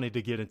from wanting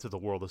to get into the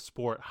world of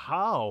sport.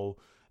 How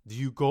do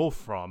you go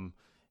from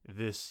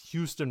this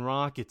Houston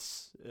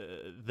Rockets,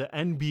 the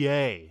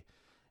NBA,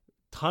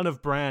 ton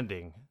of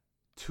branding,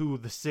 to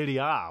the Serie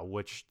A,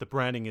 which the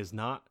branding is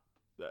not,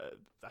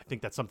 I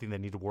think that's something they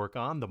need to work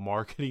on. The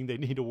marketing they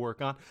need to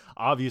work on.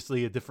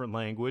 Obviously, a different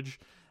language.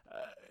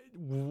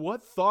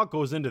 What thought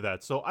goes into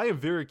that? So I am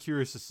very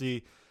curious to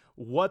see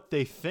what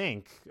they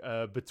think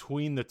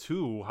between the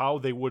two, how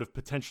they would have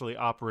potentially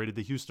operated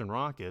the Houston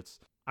Rockets.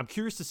 I'm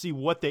curious to see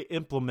what they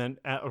implement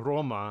at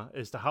Roma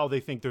as to how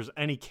they think there's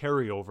any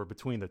carryover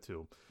between the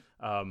two.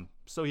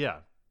 So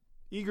yeah,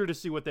 eager to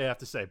see what they have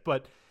to say.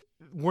 But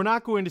we're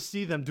not going to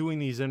see them doing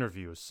these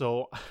interviews.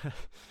 So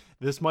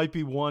this might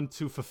be one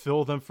to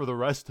fulfill them for the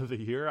rest of the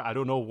year. I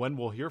don't know when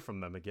we'll hear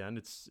from them again.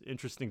 It's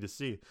interesting to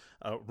see.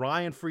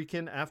 Ryan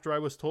Friedkin, after I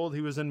was told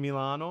he was in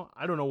Milano,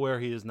 I don't know where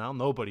he is now.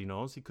 Nobody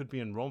knows. He could be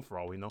in Rome for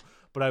all we know.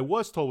 But I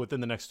was told within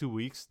the next 2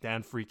 weeks,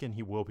 Dan Friedkin,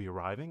 he will be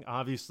arriving.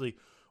 Obviously,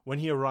 when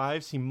he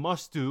arrives, he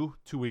must do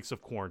 2 weeks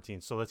of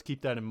quarantine. So let's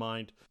keep that in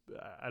mind.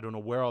 I don't know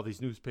where all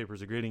these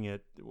newspapers are getting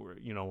it,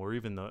 or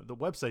even the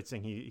website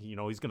saying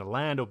he's going to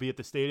land, he'll be at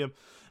the stadium.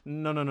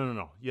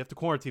 No. You have to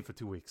quarantine for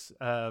 2 weeks.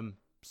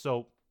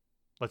 So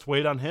let's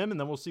wait on him, and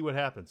then we'll see what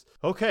happens.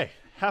 Okay,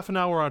 half an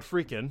hour on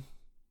Friedkin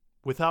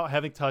without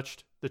having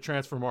touched the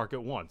transfer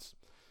market once.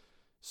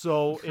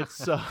 So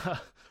it's,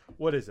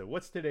 what is it?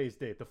 What's today's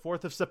date? The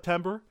 4th of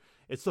September?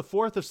 It's the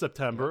 4th of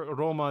September. Yep.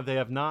 Roma, they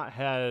have not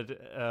had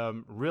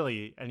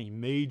really any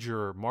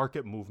major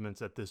market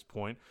movements at this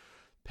point.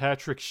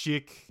 Patrick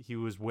Schick, he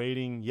was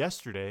waiting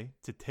yesterday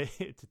to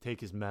take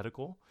his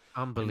medical.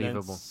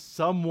 Unbelievable.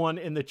 Someone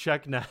in the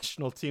Czech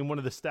national team, one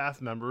of the staff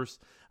members,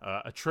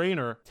 a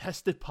trainer,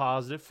 tested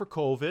positive for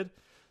COVID.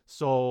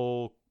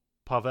 So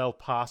Pavel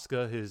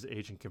Paska, his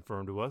agent,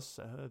 confirmed to us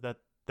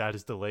that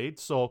is delayed.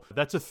 So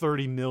that's a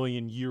 30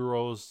 million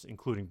euros,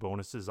 including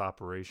bonuses,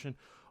 operation.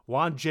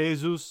 Juan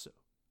Jesus,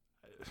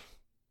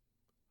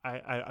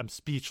 I'm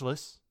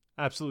speechless.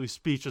 Absolutely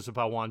speechless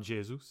about Juan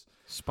Jesus.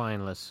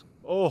 Spineless.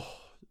 Oh,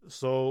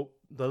 so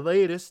the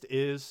latest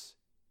is,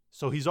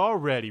 so he's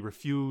already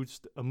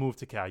refused a move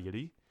to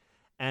Cagliari,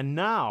 and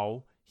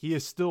now he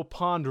is still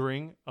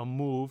pondering a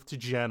move to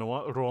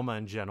Genoa, Roma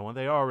and Genoa.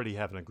 They already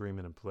have an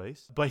agreement in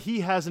place, but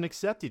he hasn't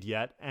accepted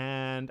yet,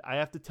 and I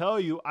have to tell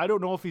you, I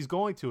don't know if he's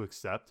going to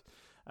accept.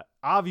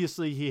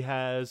 Obviously, he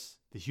has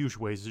the huge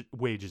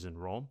wages in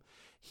Rome.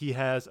 He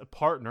has a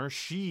partner.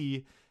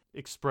 She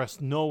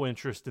expressed no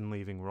interest in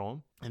leaving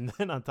Rome. And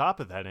then on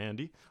top of that,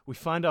 Andy, we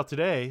find out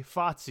today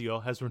Fazio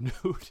has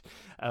renewed.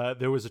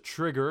 There was a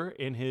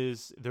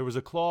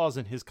clause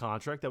in his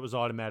contract that was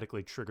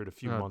automatically triggered a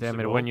few months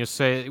ago.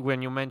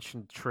 When you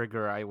mentioned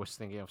trigger, I was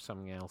thinking of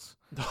something else.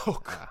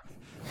 Oh,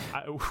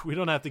 we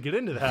don't have to get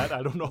into that.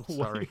 I don't know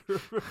what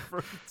you're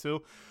referring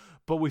to.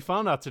 But we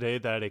found out today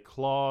that a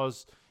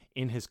clause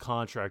in his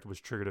contract was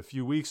triggered a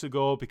few weeks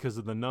ago because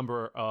of the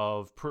number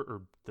of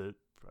the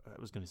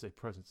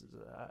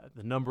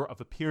number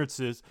of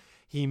appearances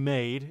he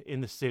made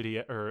in the city,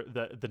 or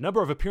the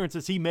number of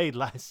appearances he made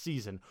last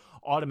season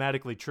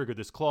automatically triggered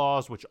this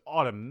clause, which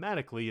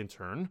automatically, in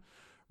turn,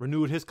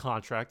 renewed his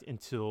contract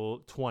until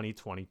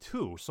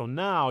 2022. So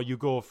now you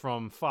go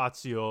from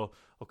Fazio,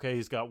 okay,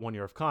 he's got 1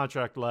 year of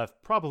contract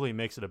left, probably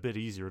makes it a bit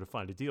easier to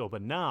find a deal,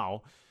 but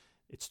now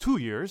it's 2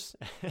 years,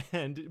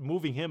 and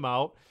moving him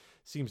out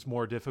seems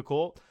more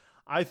difficult.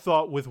 I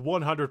thought with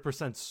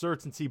 100%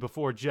 certainty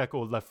before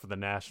Dzeko left for the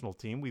national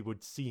team, we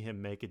would see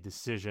him make a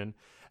decision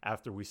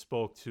after we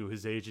spoke to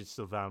his agent,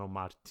 Silvano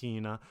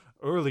Martina,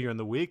 earlier in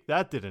the week.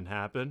 That didn't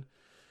happen.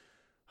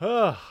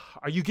 Are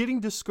you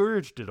getting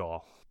discouraged at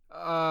all?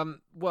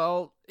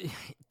 Well,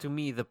 to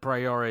me, the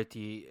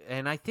priority,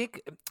 and I think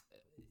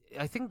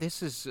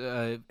this is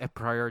a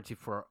priority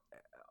for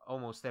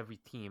almost every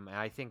team.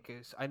 I think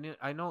I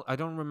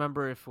don't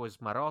remember if it was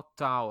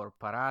Marotta or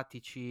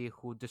Paratici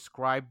who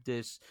described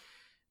this.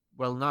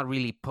 Well, not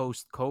really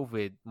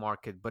post-COVID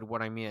market, but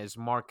what I mean is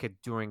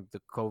market during the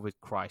COVID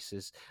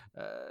crisis,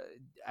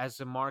 as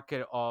a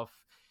market of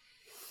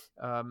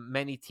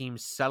many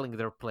teams selling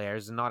their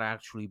players and not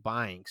actually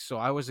buying. So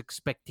I was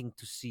expecting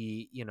to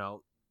see,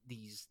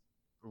 these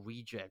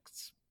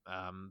rejects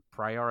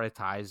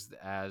prioritized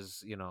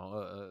as,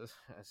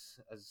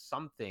 as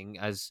something,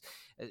 as,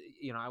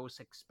 I was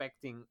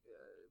expecting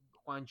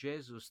Juan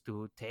Jesus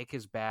to take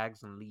his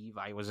bags and leave.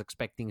 I was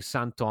expecting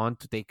Santon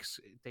to take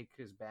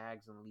his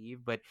bags and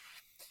leave, but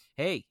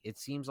hey, it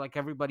seems like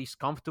everybody's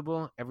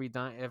comfortable.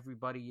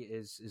 Everybody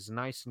is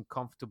nice and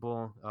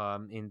comfortable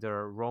in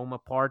their Rome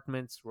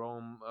apartments,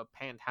 Rome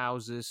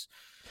penthouses.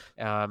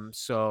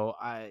 So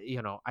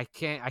I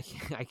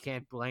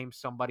can't blame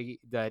somebody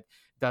that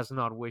does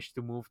not wish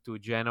to move to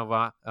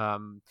Genova.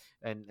 And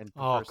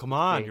oh, come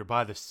on, you're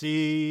by the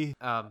sea.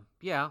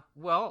 Yeah,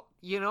 well,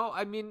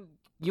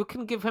 you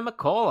can give him a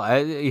call.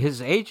 His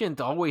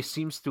agent always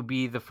seems to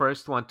be the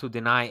first one to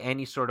deny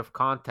any sort of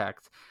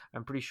contact.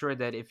 I'm pretty sure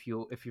that if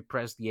you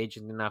press the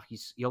agent enough,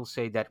 he'll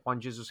say that Juan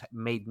Jesus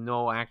made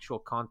no actual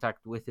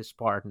contact with his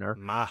partner.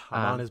 I'm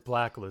on his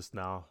blacklist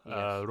now.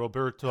 Yes.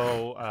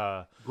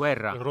 Roberto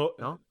Guerra.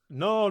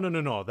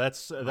 No.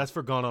 That's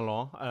for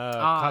Gonalon.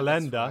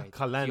 Calenda. Right.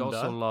 Calenda. He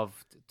also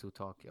loved to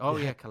talk. Oh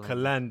yeah,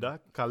 Calenda.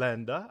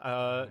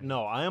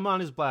 No, I am on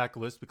his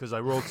blacklist because I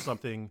wrote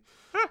something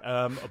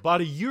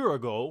about a year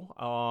ago.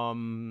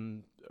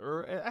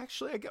 Or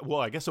actually,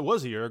 I guess it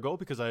was a year ago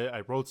because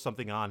I wrote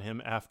something on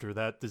him after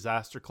that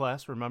disaster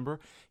class. Remember,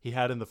 he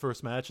had in the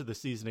first match of the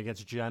season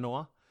against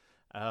Genoa.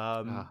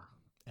 And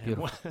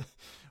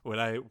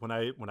when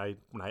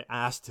I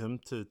asked him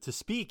to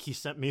speak, he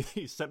sent me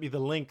the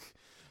link.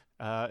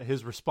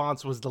 His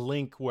response was the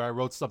link where I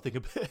wrote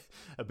something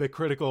a bit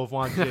critical of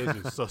Juan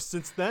Jesus. So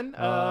since then,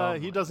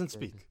 he doesn't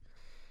speak.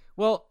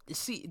 Well,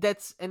 see,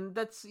 that's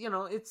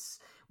it's.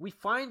 We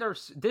find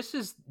this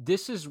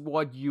is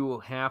what you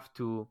have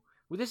to.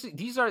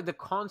 These are the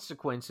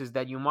consequences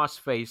that you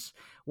must face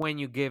when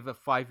you give a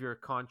 5-year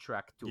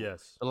contract to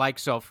the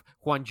likes of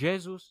Juan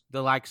Jesus,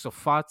 the likes of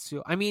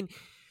Fazio. I mean,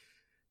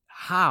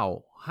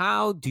 how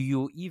do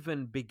you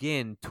even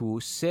begin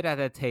to sit at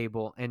a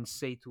table and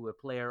say to a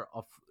player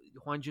of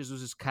Juan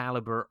Jesus's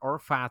caliber or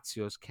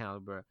Fazio's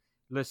caliber,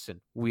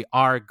 listen, we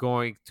are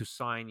going to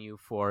sign you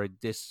for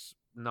this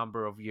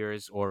number of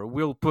years, or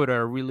we'll put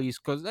a release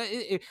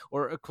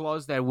or a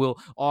clause that will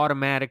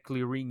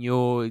automatically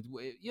renew.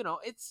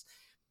 It's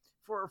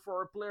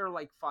for a player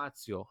like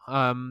Fazio,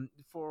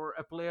 for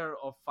a player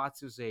of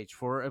Fazio's age,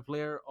 for a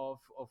player of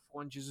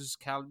Juan Jesus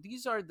Cal,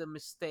 these are the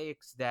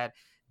mistakes that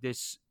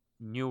this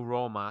new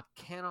Roma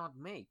cannot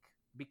make,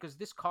 because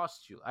this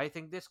costs you. I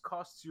think this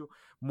costs you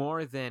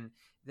more than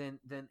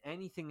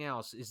anything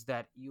else. Is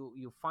that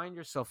you find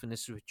yourself in a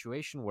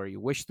situation where you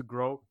wish to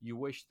grow, you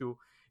wish to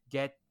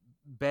get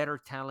better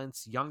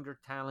talents, younger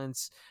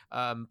talents,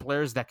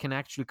 players that can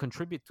actually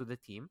contribute to the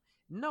team.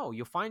 No,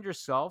 you find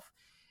yourself.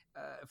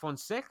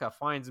 Fonseca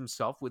finds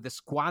himself with a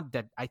squad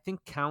that I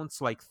think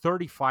counts like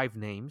 35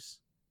 names,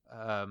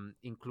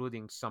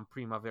 including some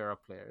Primavera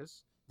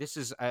players. This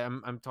is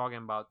I'm talking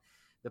about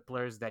the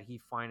players that he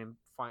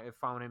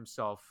found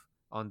himself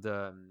on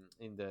the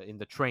in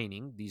the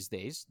training these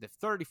days. The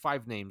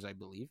 35 names, I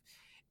believe,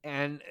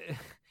 and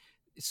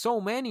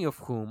so many of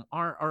whom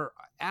are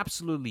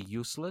absolutely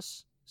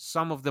useless.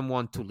 Some of them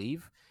want to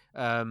leave.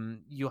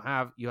 You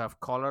have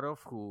Kolarov,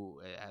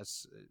 who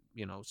has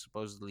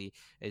supposedly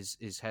has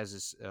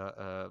his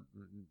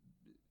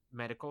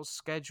medicals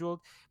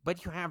scheduled,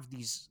 but you have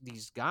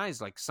these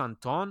guys like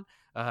Santon.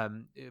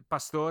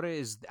 Pastore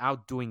is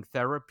out doing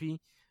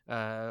therapy.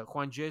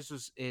 Juan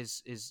Jesus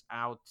is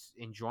out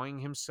enjoying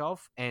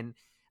himself. And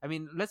I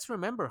mean, let's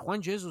remember,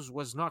 Juan Jesus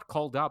was not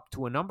called up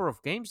to a number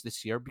of games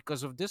this year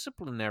because of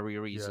disciplinary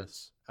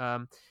reasons. Yes.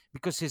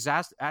 Because his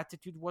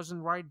attitude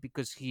wasn't right,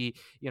 because he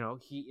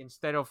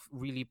instead of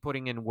really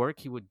putting in work,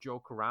 he would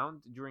joke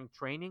around during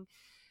training.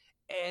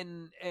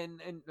 And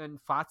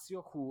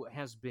Fazio, who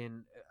has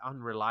been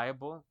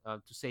unreliable,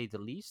 to say the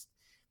least.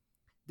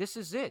 This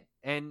is it.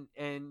 And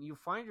you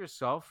find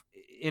yourself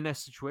in a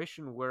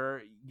situation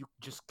where you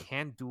just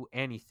can't do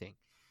anything.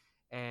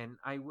 And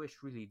I wish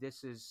really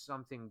this is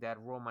something that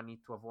Roma need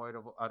to avoid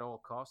at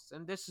all costs.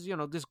 And this is,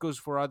 this goes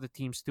for other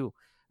teams too.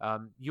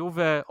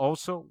 Juve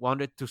also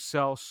wanted to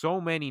sell so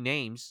many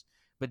names,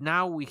 but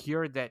now we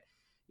hear that,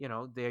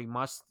 they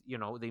must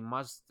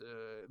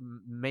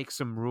make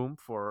some room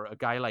for a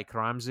guy like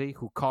Ramsey,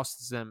 who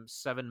costs them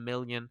 7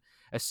 million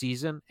a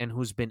season and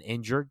who's been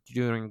injured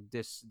during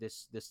this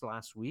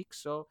last week.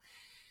 So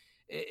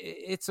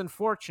it's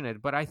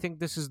unfortunate, but I think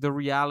this is the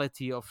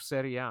reality of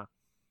Serie A.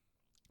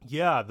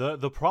 Yeah,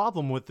 the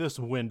problem with this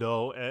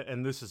window,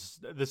 and this is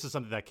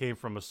something that came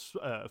from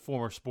a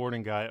former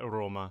Sporting guy at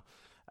Roma,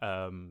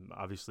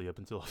 obviously up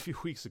until a few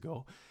weeks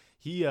ago.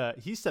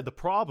 He said the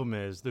problem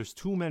is there's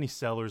too many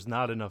sellers,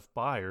 not enough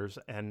buyers,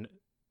 and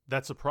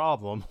that's a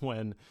problem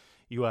when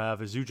you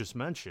have, as you just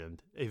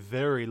mentioned, a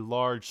very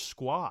large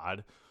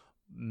squad,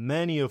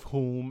 many of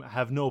whom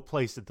have no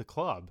place at the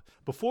club.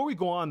 Before we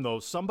go on, though,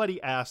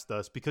 somebody asked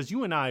us, because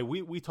you and I,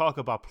 we talk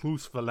about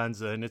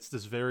plusvalenza, and it's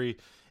this very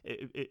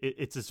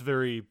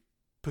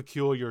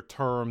peculiar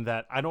term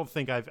that I don't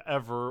think I've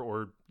ever,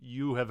 or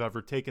you have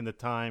ever, taken the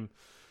time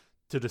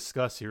to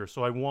discuss here.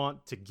 So I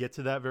want to get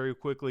to that very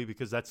quickly,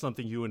 because that's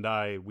something you and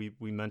I, we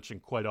mention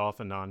quite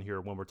often on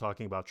here when we're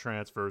talking about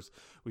transfers.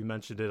 We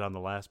mentioned it on the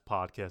last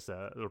podcast.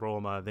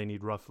 Roma, they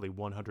need roughly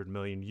 100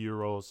 million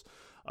euros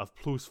of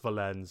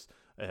plusvalenza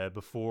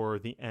before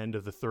the end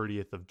of the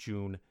 30th of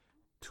June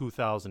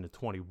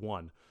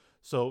 2021.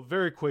 So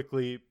very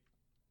quickly,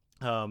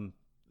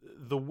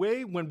 the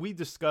way when we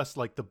discuss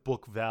like the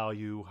book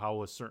value,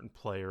 how a certain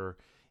player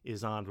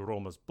is on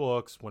Roma's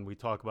books, when we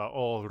talk about,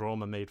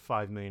 Roma made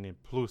 5 million in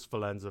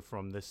plusvalenza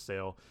from this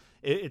sale,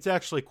 it's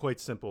actually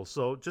quite simple.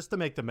 So just to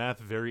make the math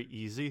very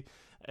easy,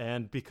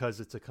 and because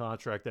it's a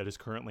contract that is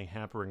currently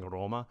hampering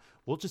Roma,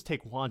 we'll just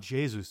take Juan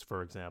Jesus,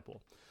 for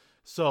example.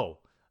 So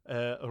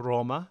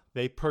Roma,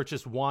 they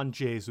purchased Juan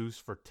Jesus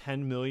for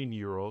 10 million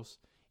euros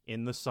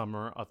in the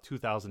summer of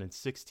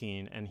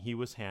 2016, and he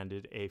was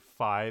handed a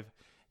 5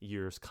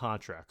 years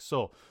contract.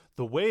 So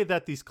the way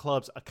that these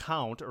clubs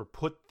account or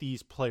put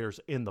these players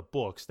in the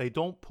books, they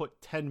don't put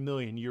 10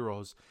 million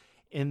euros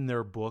in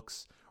their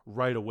books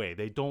right away.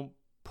 They don't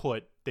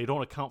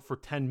account for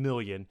 10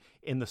 million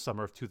in the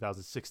summer of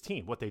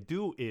 2016. What they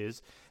do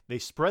is they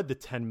spread the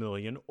 10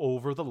 million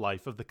over the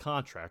life of the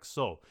contract.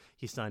 So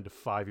he signed a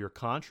 5-year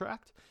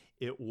contract.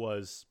 It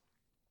was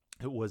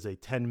a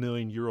 10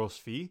 million euros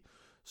fee.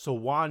 So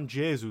Juan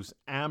Jesus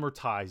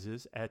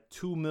amortizes at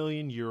 2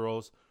 million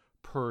euros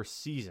per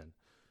season.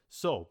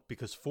 So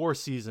because 4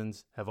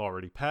 seasons have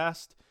already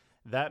passed,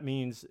 that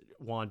means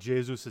Juan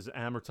Jesus has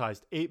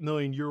amortized 8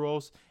 million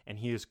euros, and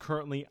he is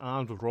currently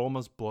on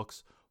Roma's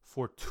books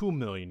for 2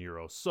 million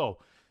euros. So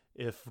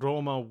if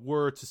Roma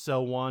were to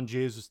sell Juan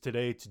Jesus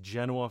today to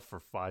Genoa for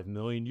 5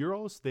 million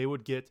euros, they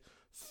would get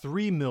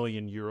 3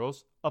 million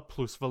euros of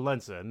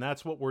plusvalenza. And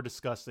that's what we're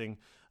discussing.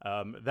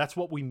 That's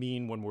what we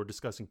mean when we're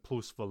discussing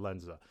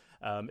plusvalenza.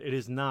 It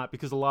is not,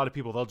 because a lot of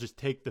people, they'll just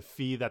take the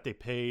fee that they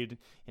paid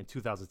in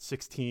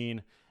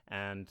 2016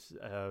 and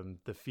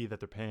the fee that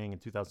they're paying in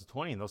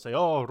 2020, and they'll say,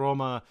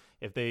 Roma,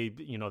 if they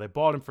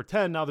bought him for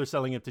 10, now they're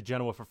selling him to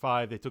Genoa for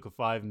 5, they took a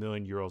 5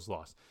 million euros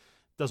loss.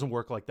 Doesn't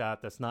work like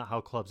that. That's not how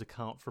clubs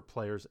account for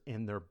players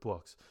in their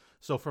books.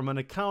 So from an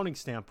accounting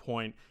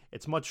standpoint,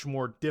 it's much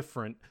more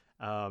different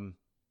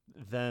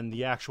than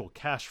the actual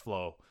cash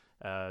flow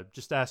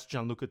Just ask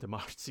Gianluca Di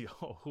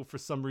Marzio, who for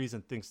some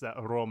reason thinks that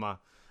Roma,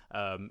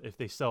 if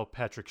they sell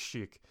Patrick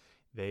Schick,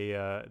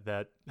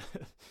 that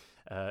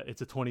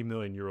it's a 20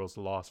 million euros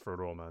loss for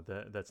Roma.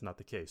 That's not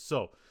the case.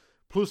 So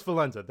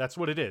plusvalenza, that's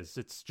what it is.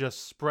 It's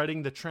just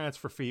spreading the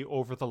transfer fee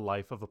over the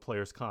life of a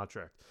player's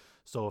contract.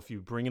 So if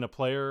you bring in a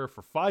player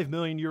for 5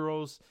 million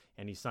euros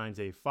and he signs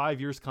a 5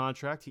 years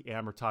contract, he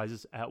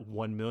amortizes at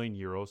 1 million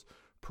euros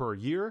per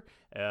year.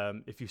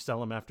 If you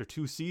sell him after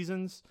 2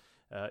 seasons,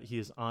 he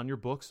is on your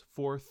books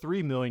for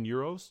 3 million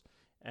euros.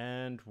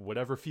 And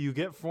whatever fee you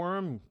get for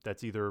him,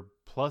 that's either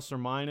plus or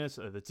minus.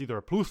 That's either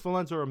a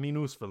plusvalenza or a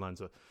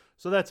minusvalenza.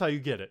 So that's how you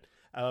get it.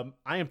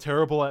 I am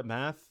terrible at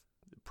math.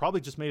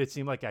 Probably just made it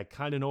seem like I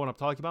kind of know what I'm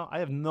talking about. I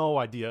have no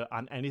idea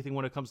on anything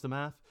when it comes to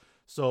math.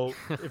 So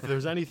if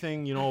there's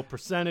anything,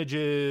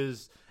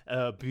 percentages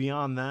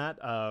beyond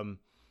that, I'm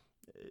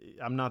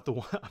not the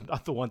one. I'm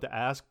not the one to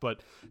ask.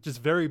 But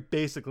just very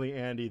basically,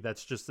 Andy,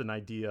 that's just an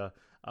idea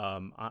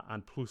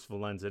on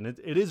plusvalenza, and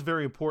it is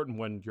very important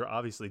when you're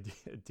obviously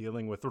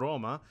dealing with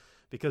Roma,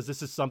 because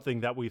this is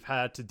something that we've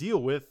had to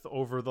deal with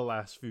over the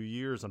last few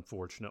years,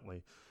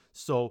 unfortunately.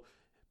 So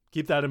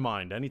keep that in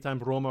mind. Anytime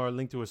Roma are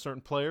linked to a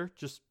certain player,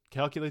 just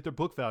calculate their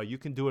book value. You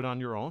can do it on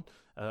your own.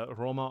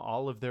 Roma,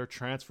 all of their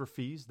transfer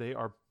fees, they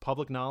are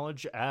public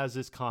knowledge, as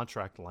is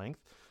contract length.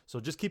 So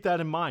just keep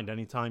that in mind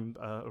anytime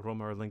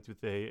Roma are linked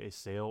with a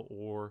sale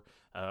or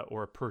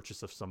a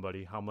purchase of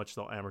somebody, how much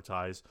they'll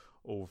amortize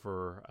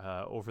over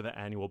the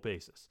annual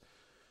basis.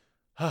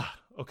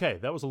 Okay,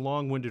 that was a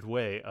long-winded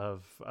way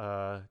of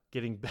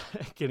getting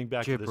back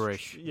gibberish.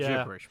 To this. Yeah,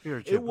 gibberish.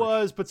 It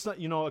was, but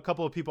a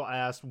couple of people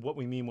asked what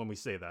we mean when we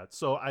say that.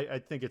 So I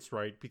think it's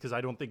right, because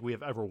I don't think we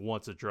have ever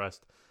once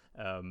addressed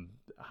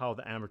how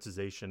the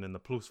amortization and the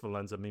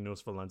plusvalenza,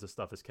 minusvalenza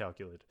stuff is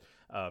calculated.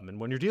 And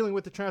when you're dealing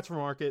with the transfer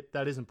market,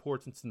 that is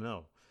important to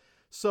know.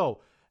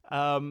 So,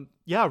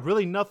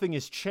 really nothing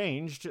has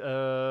changed.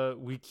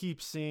 We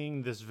keep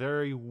seeing this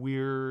very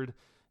weird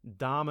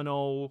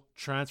domino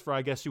transfer,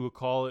 I guess you would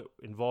call it,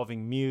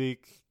 involving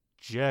Milik,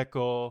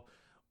 Dzeko,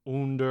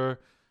 Under,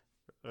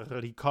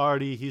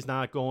 Riccardi. He's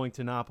not going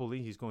to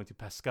Napoli. He's going to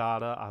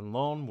Pescara on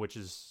loan, which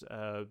is,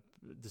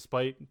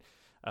 despite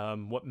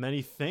what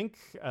many think,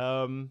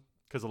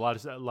 because a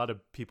lot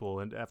of people,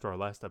 and after our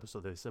last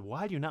episode, they said,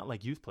 "Why do you not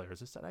like youth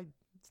players?" I said,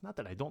 "It's not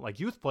that I don't like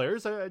youth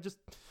players. I just,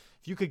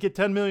 if you could get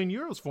 10 million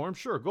euros for him,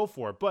 sure, go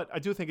for it." But I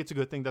do think it's a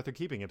good thing that they're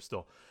keeping him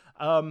still.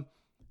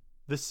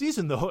 The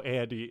season, though,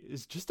 Andy,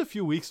 is just a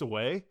few weeks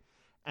away,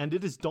 and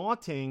it is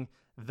daunting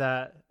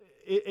that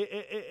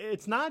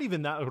it's not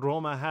even that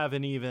Roma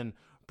haven't even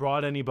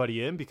brought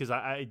anybody in, because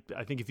I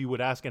think if you would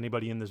ask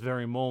anybody in this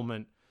very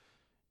moment,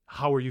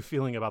 how are you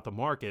feeling about the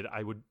market,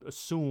 I would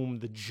assume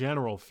the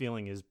general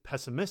feeling is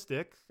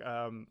pessimistic.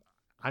 I'm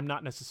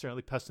not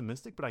necessarily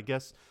pessimistic, but I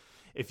guess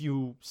if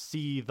you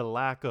see the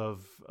lack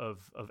of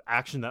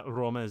action that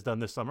Roma has done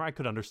this summer, I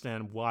could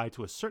understand why,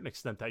 to a certain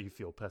extent, that you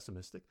feel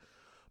pessimistic.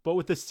 But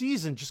with the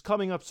season just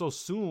coming up so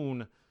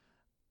soon,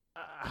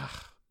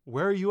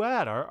 where are you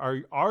at?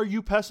 Are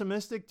you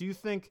pessimistic? Do you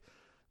think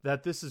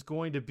that this is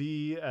going to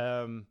be,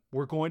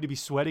 we're going to be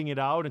sweating it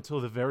out until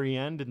the very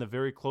end and the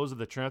very close of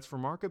the transfer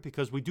market?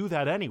 Because we do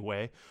that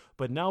anyway.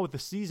 But now with the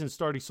season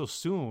starting so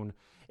soon,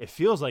 it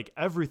feels like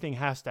everything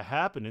has to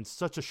happen in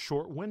such a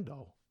short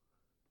window.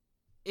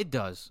 It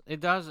does,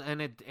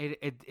 and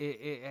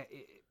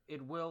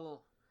it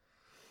will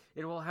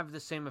have the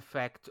same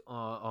effect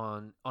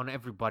on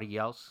everybody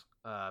else,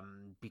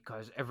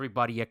 because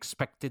everybody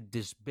expected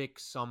this big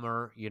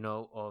summer,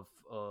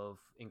 of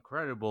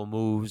incredible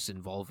moves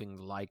involving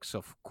the likes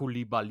of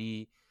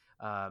Koulibaly,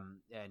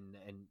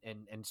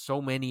 and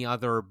so many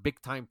other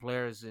big time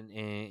players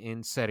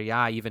in Serie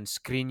A. Even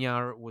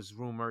Skriniar was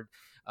rumored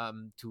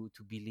to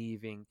be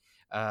leaving.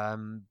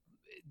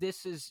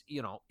 This is,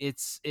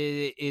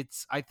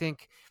 it's I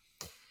think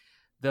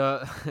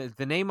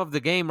the name of the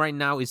game right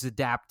now is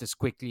adapt as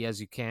quickly as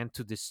you can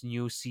to this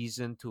new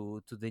season,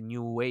 to the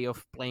new way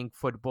of playing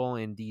football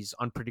in these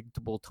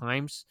unpredictable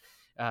times.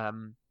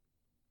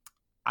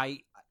 I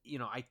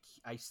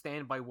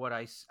stand by what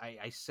I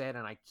said,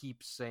 and I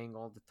keep saying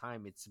all the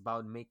time. It's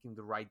about making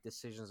the right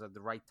decisions at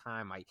the right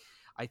time.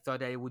 I thought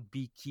that it would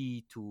be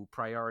key to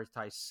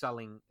prioritize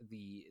selling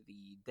the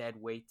dead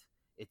weight.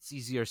 It's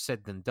easier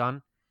said than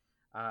done.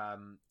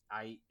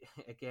 I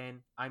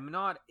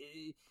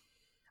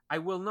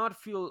will not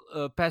feel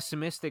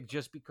pessimistic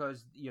just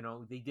because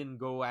they didn't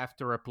go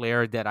after a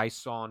player that I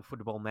saw on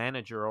Football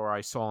Manager or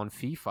I saw on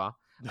FIFA.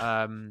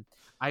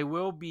 I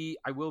will be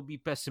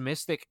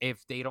pessimistic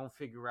if they don't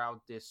figure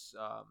out this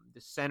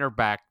center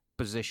back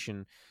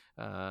position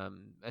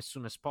as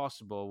soon as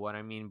possible. What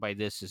I mean by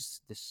this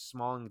is this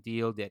Smalling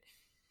deal that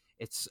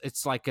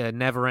it's like a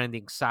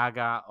never-ending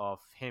saga of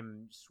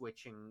him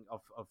switching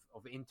of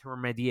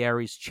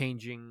intermediaries,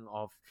 changing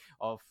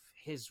of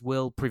his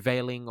will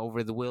prevailing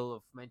over the will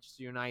of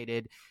Manchester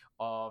United,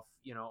 of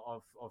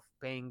of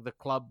paying the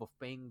club, of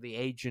paying the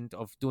agent,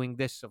 of doing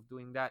this, of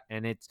doing that.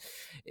 And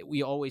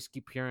we always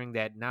keep hearing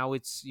that. Now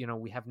it's,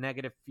 we have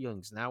negative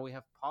feelings, now we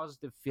have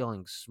positive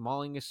feelings.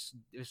 Smalling is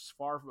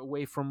far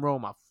away from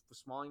Roma.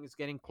 Smalling is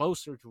getting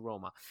closer to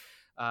Roma.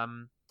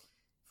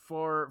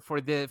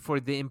 For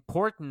the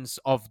importance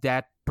of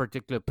that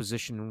particular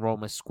position in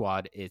Roma's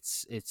squad,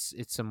 it's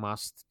a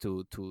must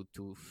to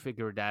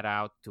figure that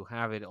out, to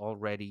have it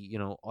already,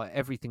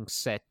 everything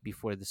set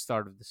before the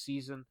start of the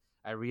season.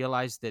 I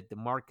realize that the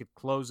market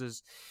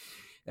closes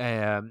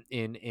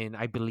in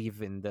I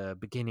believe in the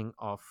beginning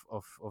of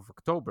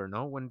October.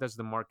 No, when does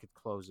the market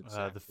close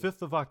exactly? The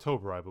 5th of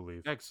October, I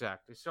believe.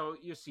 Exactly. So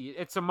you see,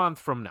 it's a month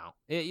from now.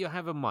 You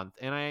have a month,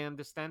 and I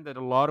understand that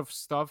a lot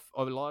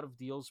of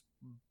deals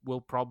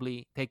will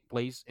probably take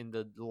place in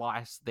the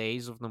last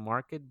days of the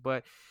market.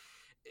 But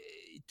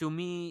to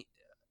me,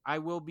 I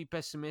will be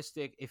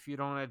pessimistic if you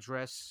don't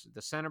address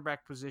the center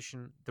back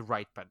position, the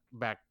right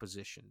back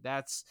position.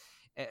 That's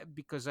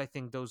because I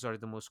think those are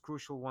the most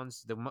crucial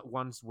ones, the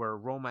ones where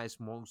Roma is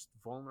most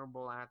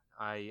vulnerable at.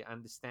 I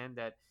understand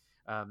that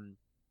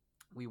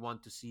we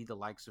want to see the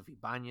likes of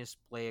Ibanez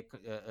play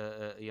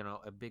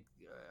a big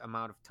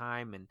amount of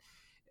time, and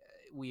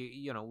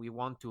we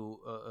want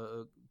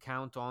to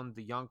count on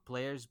the young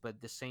players, but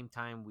at the same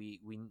time we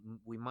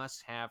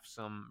must have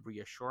some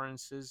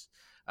reassurances,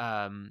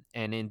 and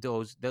in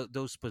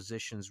those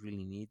positions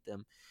really need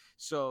them.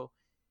 So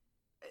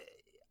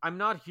I'm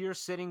not here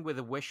sitting with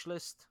a wish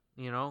list.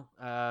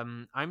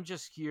 I'm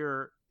just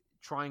here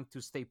trying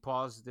to stay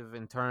positive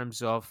in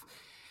terms of,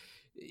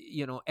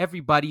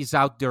 everybody's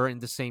out there in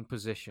the same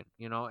position.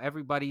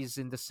 Everybody's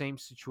in the same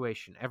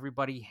situation.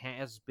 Everybody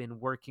has been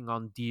working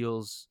on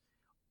deals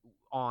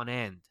on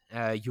end.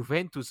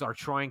 Juventus are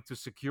trying to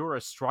secure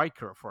a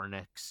striker for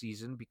next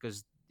season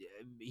because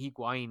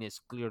Higuain is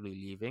clearly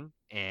leaving,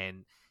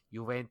 and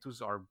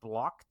Juventus are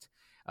blocked.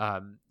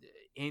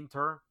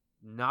 Inter,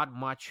 not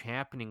much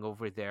happening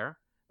over there.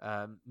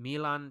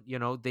 Milan,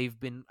 they've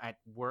been at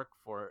work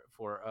for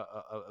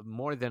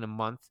more than a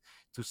month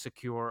to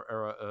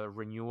secure a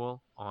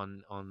renewal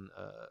on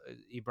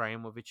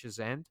Ibrahimovic's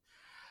end.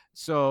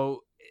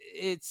 So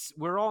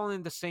we're all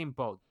in the same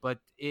boat, but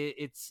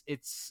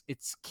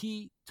it's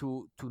key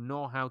to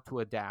know how to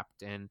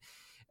adapt, and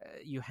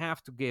you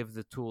have to give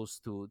the tools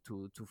to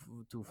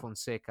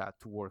Fonseca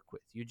to work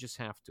with. You just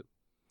have to.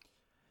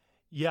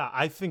 Yeah,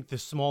 I think the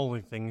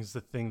Smalling thing is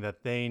the thing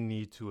that they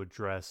need to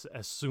address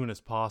as soon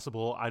as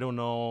possible. I don't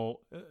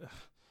know.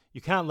 You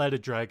can't let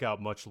it drag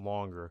out much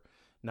longer.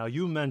 Now,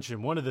 you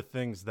mentioned one of the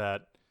things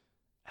that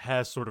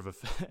has sort of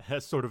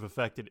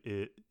affected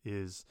it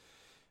is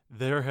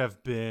there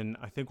have been,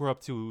 I think we're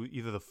up to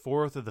either the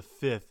 4th or the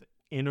 5th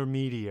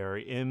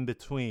intermediary in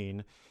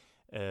between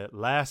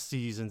last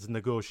season's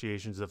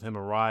negotiations of him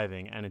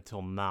arriving and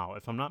until now.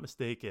 If I'm not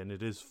mistaken,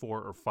 it is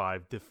 4 or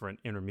 5 different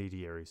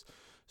intermediaries.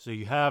 So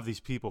you have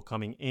these people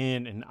coming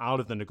in and out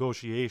of the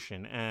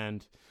negotiation,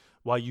 and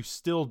while you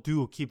still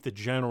do keep the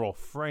general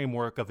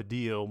framework of a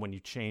deal when you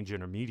change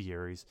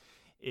intermediaries,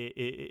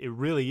 it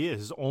really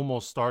is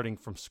almost starting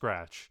from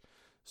scratch.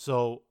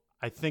 So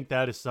I think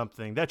that is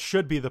something that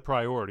should be the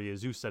priority,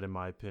 as you said, in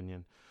my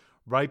opinion.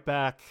 Right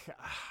back,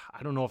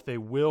 I don't know if they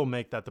will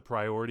make that the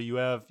priority. You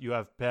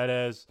have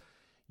Perez.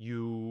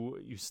 You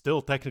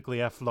still technically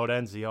have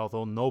Florenzi,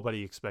 although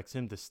nobody expects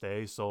him to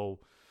stay. So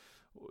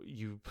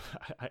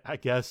I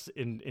guess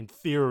in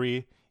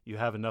theory, you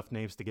have enough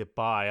names to get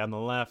by. On the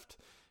left,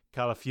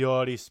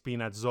 Calafiori,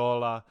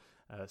 Spinazzola,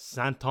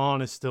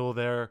 Santon is still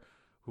there,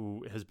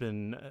 who has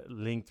been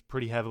linked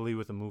pretty heavily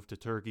with a move to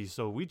Turkey.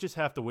 So we just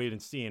have to wait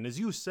and see. And as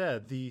you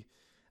said,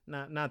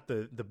 not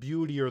the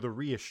beauty or the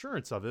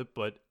reassurance of it,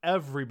 but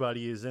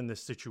everybody is in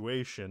this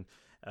situation.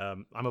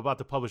 I'm about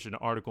to publish an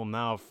article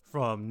now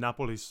from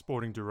Napoli's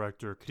sporting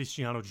director,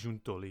 Cristiano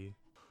Giuntoli,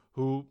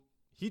 who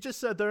he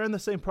just said they're in the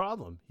same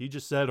problem. He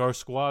just said our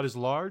squad is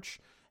large.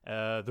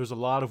 There's a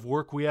lot of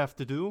work we have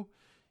to do.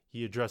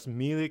 He addressed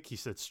Milik. He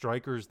said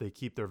strikers, they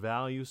keep their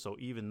value. So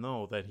even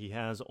though that he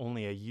has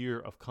only a year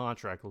of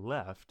contract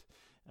left,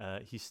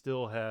 he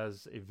still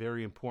has a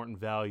very important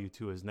value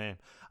to his name.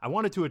 I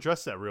wanted to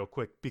address that real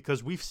quick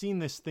because we've seen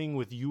this thing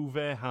with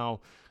Juve,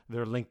 how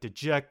they're linked to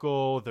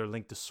Dzeko, they're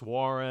linked to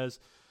Suarez.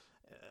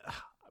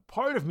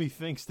 Part of me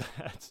thinks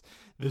that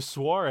the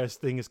Suarez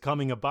thing is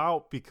coming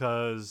about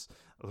because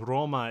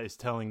Roma is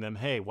telling them,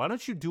 hey, why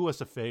don't you do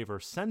us a favor?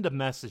 Send a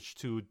message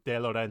to De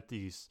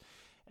Laurentiis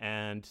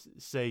and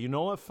say, you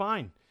know what,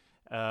 fine.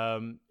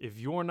 If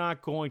you're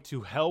not going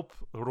to help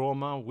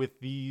Roma with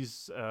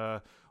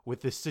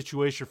with this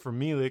situation for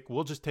Milik,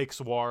 we'll just take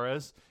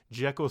Suarez.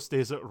 Dzeko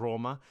stays at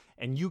Roma,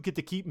 and you get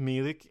to keep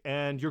Milik,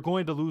 and you're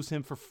going to lose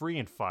him for free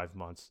in 5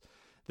 months.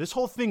 This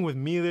whole thing with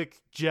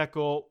Milik,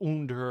 Dzeko,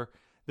 Under,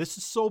 this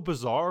is so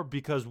bizarre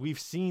because we've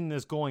seen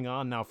this going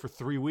on now for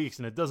 3 weeks,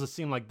 and it doesn't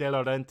seem like De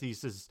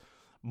Laurentiis is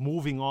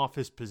moving off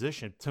his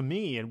position. To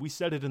me, and we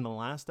said it in the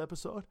last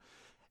episode,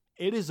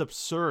 it is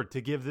absurd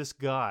to give this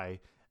guy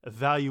a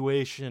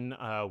valuation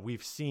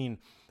we've seen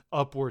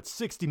upwards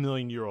 60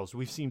 million euros.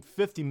 We've seen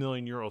 50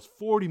 million euros,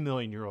 40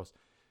 million euros.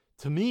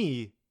 To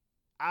me,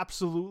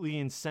 absolutely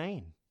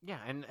insane. Yeah,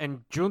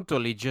 and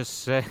Giuntoli just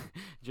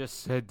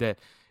said that,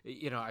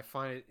 I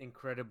find it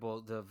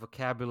incredible the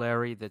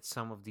vocabulary that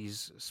some of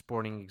these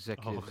sporting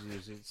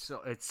executives use.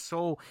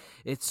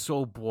 It's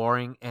so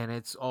boring, and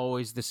it's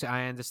always the same.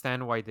 I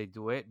understand why they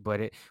do it,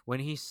 but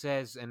when he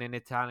says, and in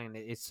Italian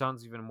it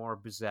sounds even more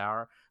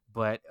bizarre,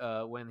 but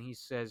when he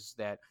says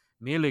that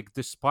Milik,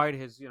 despite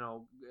his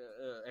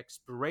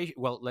expiration,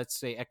 well, let's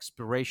say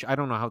expiration, I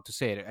don't know how to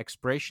say it,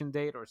 expiration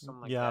date or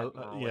something like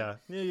that.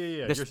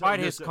 Yeah. Despite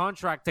his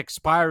contract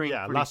expiring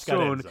pretty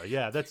soon.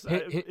 Yeah, that's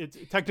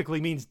it technically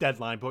means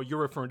deadline, but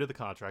you're referring to the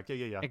contract.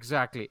 Yeah.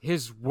 Exactly.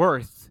 His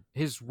worth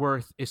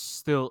is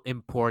still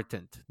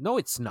important. No,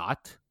 it's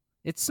not.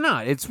 It's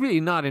not. It's really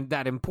not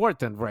that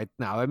important right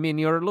now. I mean,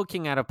 you're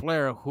looking at a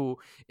player who,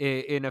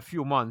 in a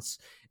few months,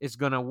 is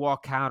gonna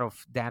walk out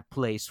of that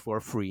place for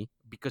free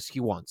because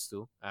he wants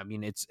to. I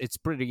mean, it's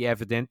pretty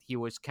evident. He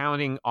was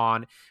counting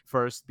on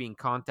first being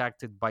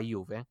contacted by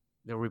Juve.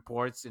 The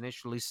reports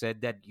initially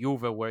said that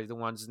Juve were the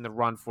ones in the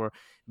run for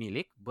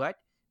Milik, but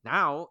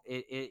now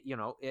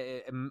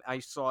I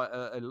saw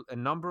a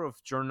number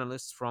of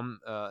journalists from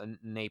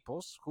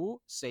Naples who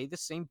say the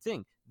same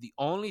thing. The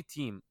only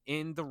team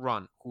in the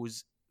run who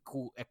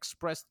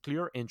expressed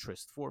clear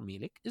interest for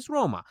Milik is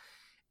Roma,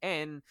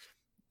 and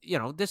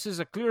this is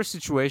a clear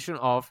situation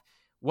of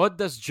what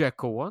does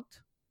Dzeko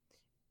want,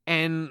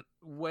 and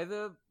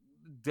whether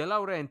De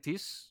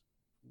Laurentiis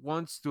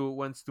wants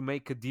to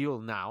make a deal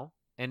now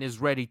and is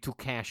ready to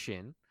cash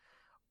in,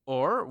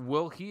 or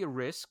will he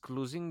risk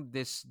losing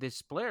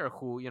this player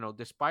who,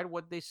 despite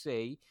what they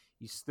say,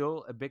 he's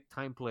still a big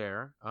time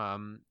player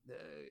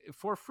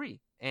for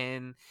free.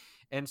 And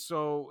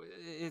so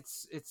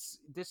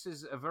this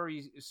is a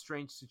very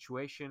strange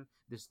situation,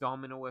 this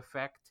domino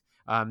effect,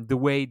 the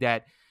way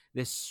that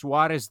this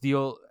Suarez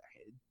deal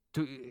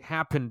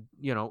happened,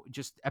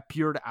 just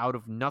appeared out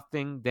of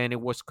nothing. Then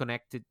it was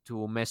connected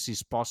to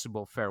Messi's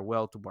possible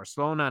farewell to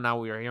Barcelona. Now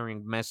we are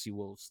hearing Messi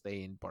will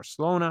stay in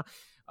Barcelona.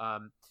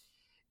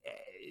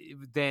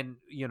 Then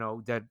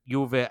that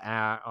Juve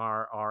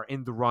are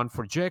in the run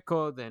for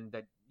Dzeko. Then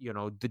that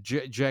the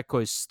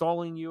Dzeko is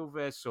stalling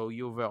Juve, so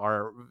Juve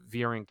are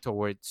veering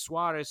towards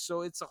Suarez.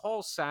 So it's a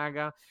whole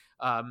saga.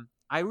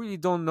 I really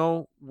don't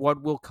know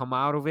what will come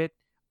out of it.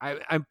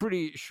 I'm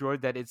pretty sure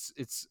that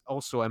it's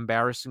also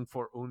embarrassing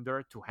for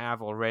Under to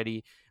have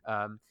already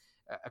a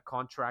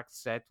contract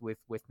set with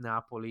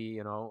Napoli.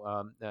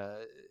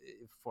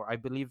 For I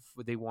believe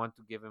they want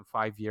to give him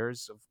 5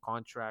 years of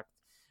contract,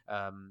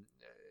 and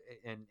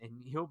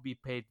he'll be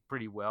paid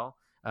pretty well.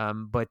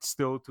 But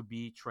still to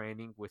be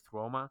training with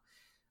Roma.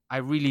 I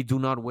really do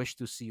not wish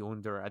to see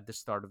Under at the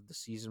start of the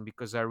season,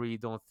 because I really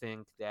don't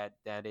think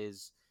that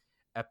is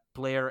a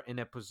player in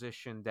a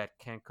position that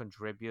can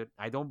contribute.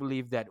 I don't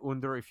believe that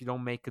Under, if you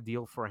don't make a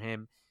deal for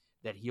him,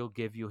 that he'll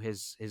give you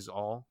his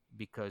all,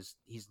 because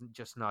he's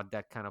just not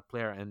that kind of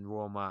player. And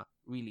Roma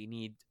really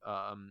need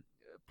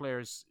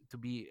players to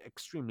be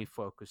extremely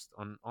focused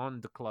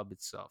on the club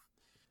itself.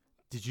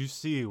 Did you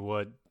see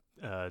what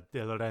De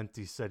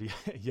Laurentiis said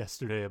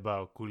yesterday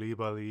about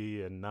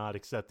Koulibaly and not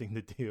accepting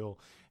the deal,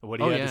 and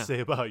what he had to say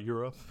about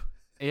Europe?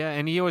 Yeah,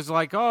 and he was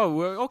like, "Oh,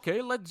 well,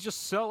 okay, let's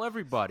just sell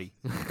everybody."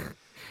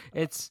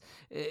 It's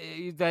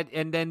that,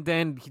 and then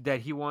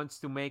that he wants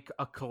to make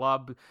a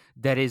club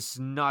that is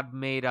not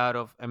made out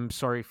of,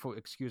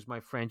 excuse my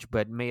French,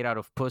 but made out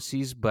of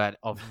pussies, but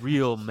of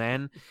real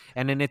men.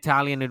 And in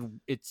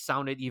Italian, it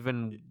sounded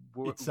even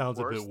it sounds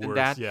worse a bit than worse.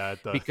 that, Yeah,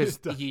 it does. because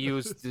he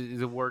used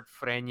the word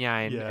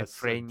fregna and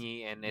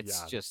fregni, and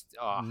it's just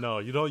no,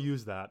 you don't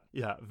use that.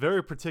 Yeah,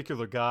 very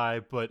particular guy.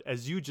 But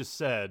as you just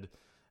said,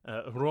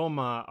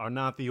 Roma are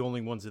not the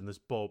only ones in this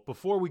boat.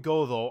 Before we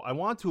go, though, I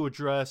want to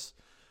address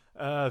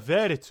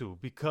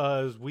Veretout,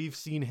 because we've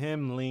seen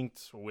him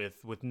linked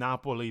with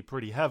Napoli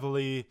pretty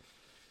heavily.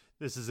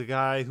 This is a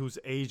guy whose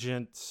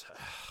agent,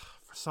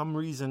 for some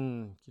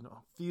reason,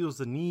 feels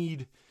the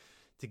need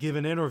to give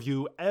an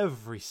interview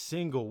every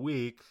single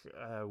week,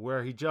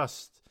 where he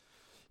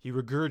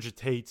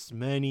regurgitates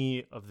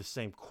many of the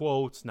same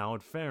quotes. Now, in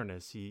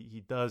fairness,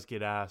 he does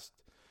get asked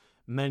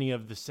many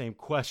of the same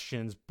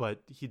questions,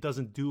 but he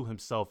doesn't do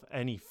himself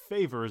any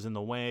favors in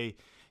the way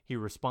he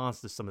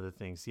responds to some of the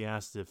things. He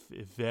asked if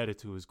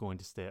Veretout is going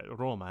to stay at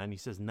Roma, and he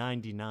says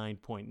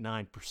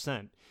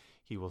 99.9%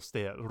 he will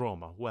stay at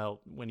Roma.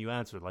 Well, when you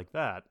answer like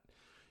that,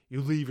 you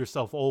leave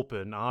yourself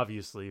open,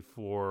 obviously,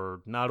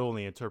 for not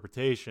only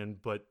interpretation,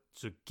 but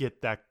to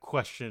get that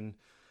question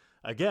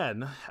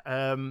again.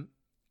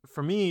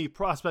 For me,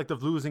 prospect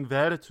of losing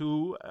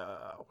Veretout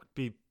would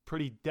be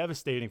pretty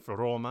devastating for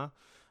Roma.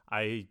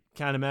 I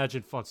can't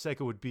imagine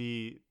Fonseca would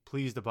be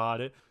pleased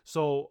about it.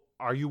 So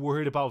are you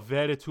worried about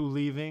Veretout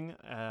leaving,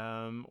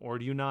 or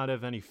do you not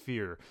have any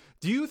fear?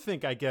 Do you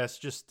think, I guess,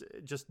 just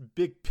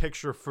big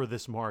picture for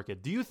this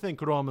market, do you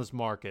think Roma's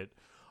market,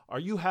 are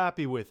you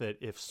happy with it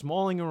if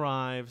Smalling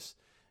arrives,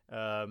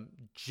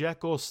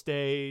 Dzeko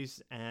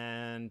stays,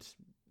 and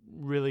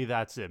really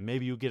that's it.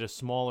 Maybe you get a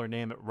smaller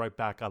name at right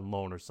back on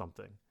loan or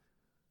something.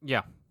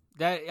 Yeah,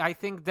 that I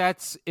think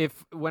that's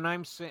if when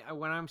I'm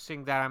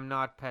saying that I'm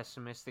not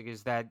pessimistic,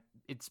 is that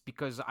it's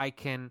because I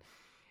can,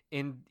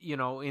 in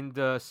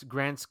the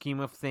grand scheme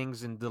of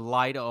things, in the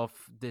light of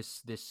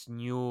this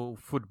new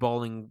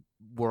footballing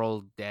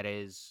world that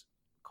is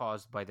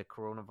caused by the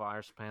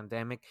coronavirus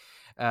pandemic,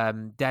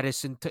 that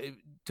is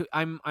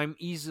I'm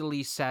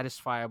easily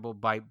satisfiable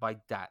by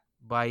that,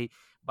 by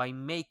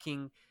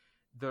making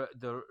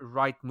the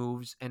right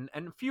moves, and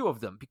a few of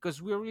them,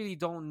 because we really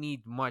don't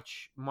need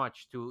much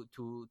to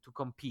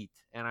compete.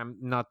 And I'm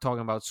not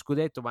talking about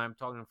Scudetto, but I'm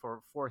talking for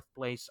fourth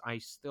place. I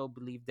still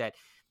believe that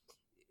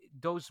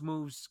those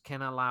moves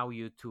can allow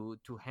you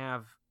to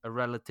have a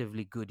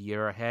relatively good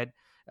year ahead.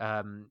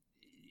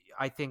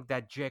 I think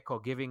that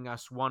Dzeko giving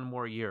us one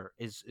more year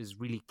is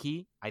really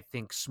key. I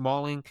think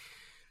Smalling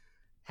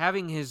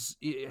having his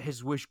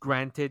wish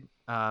granted,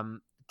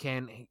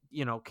 can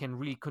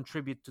really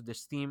contribute to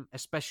this team,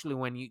 especially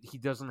when he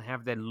doesn't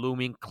have that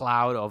looming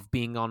cloud of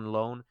being on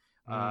loan.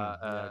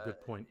 Yeah,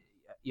 good point.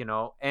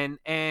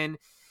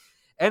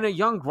 And a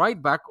young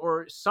right back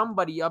or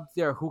somebody up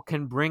there who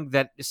can bring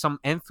that some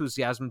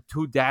enthusiasm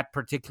to that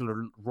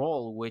particular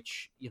role,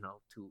 which,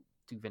 to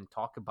even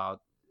talk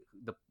about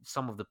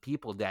some of the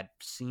people that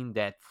seen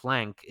that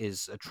flank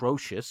is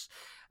atrocious.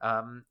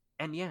 And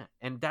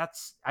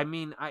that's,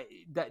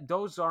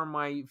 those are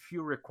my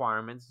few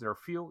requirements. They're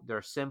few,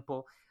 they're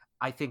simple.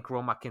 I think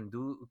Roma can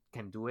do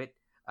it.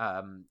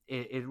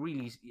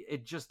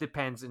 It just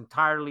depends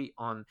entirely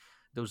on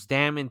those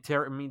damn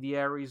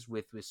intermediaries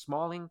with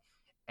Smalling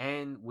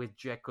and with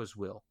Dzeko's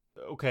will.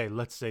 Okay,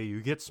 let's say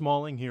you get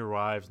Smalling, he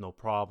arrives, no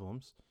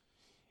problems.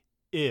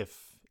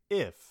 If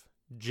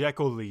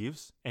Dzeko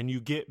leaves and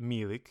you get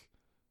Milik,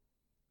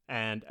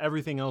 and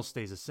everything else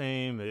stays the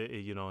same,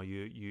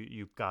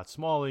 you've got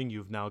Smalling,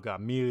 you've now got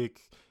Milik.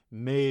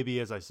 Maybe,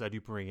 as I said,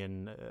 you bring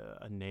in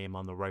a name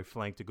on the right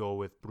flank to go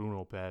with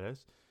Bruno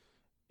Perez.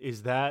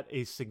 Is that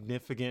a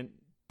significant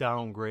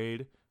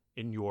downgrade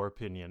in your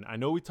opinion? I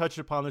know we touched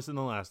upon this in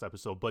the last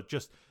episode, but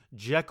just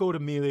Dzeko to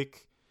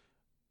Milik,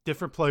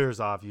 different players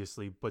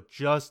obviously, but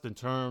just in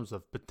terms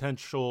of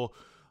potential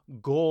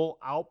goal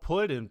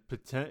output and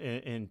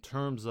in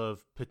terms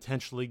of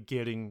potentially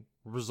getting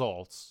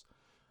results,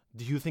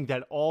 do you think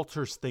that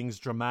alters things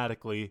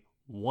dramatically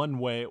one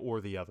way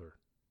or the other?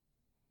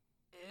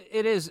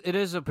 It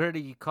is a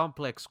pretty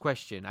complex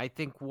question. I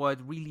think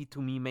what really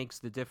to me makes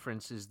the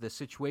difference is the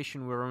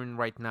situation we're in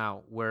right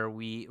now, where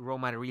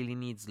Roma really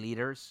needs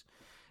leaders.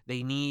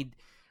 They need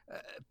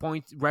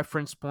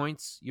reference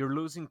points. You're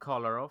losing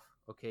Kolarov.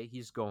 Okay,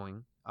 he's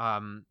going.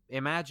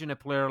 Imagine a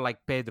player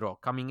like Pedro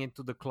coming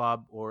into the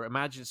club, or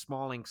imagine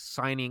Smalling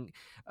signing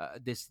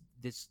this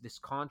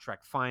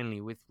contract finally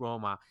with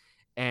Roma,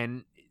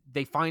 and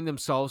they find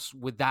themselves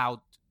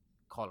without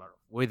Kolarov,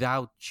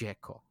 without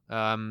Dzeko,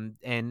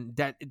 and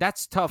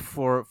that's tough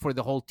for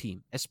the whole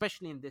team,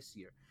 especially in this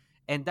year.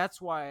 And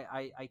that's why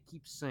I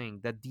keep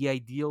saying that the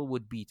ideal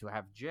would be to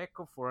have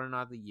Dzeko for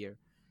another year,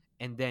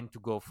 and then to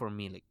go for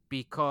Milik,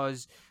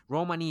 because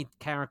Roma need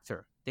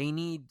character. They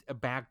need a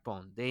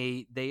backbone.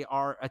 They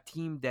are a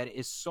team that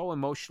is so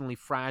emotionally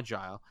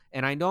fragile.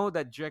 And I know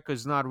that Dzeko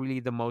is not really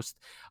the most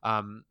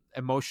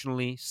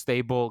emotionally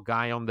stable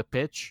guy on the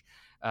pitch,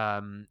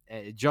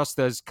 just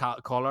as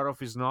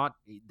Kolarov is not.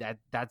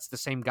 That's the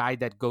same guy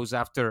that goes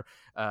after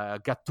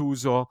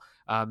Gattuso,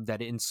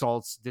 that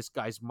insults this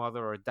guy's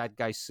mother or that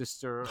guy's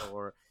sister,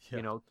 or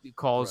Yeah,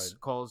 calls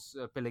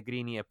right.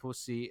 Pellegrini a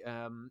pussy.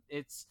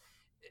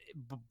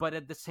 But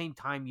at the same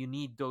time, you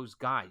need those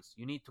guys.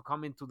 You need to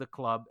come into the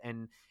club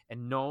and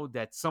know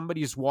that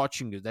somebody is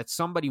watching you, that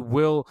somebody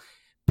will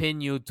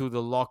pin you to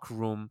the locker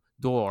room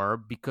door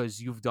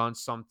because you've done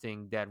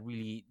something that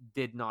really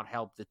did not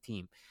help the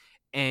team.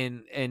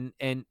 And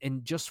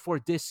just for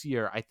this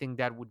year, I think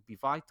that would be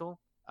vital.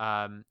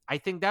 I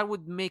think that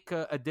would make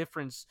a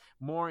difference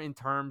more in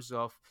terms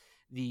of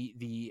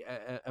the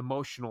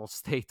emotional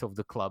state of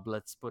the club,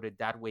 let's put it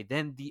that way,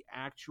 than the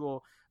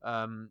actual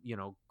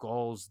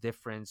goals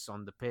difference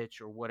on the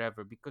pitch or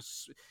whatever,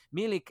 because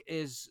Milik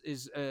is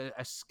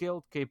a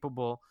skilled,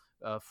 capable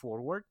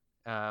forward,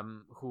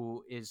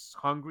 who is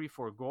hungry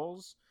for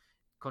goals,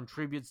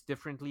 contributes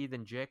differently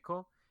than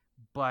Dzeko,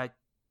 but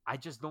I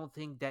just don't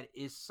think that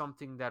is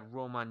something that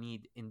Roma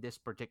need in this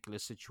particular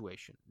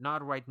situation.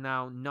 Not right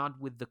now, not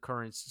with the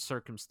current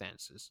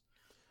circumstances.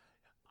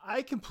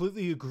 I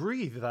completely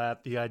agree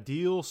that the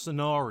ideal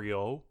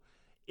scenario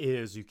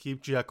is you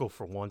keep Dzeko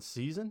for one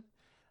season,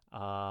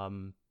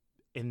 and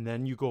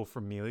then you go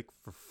for Milik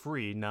for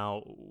free.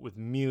 Now, with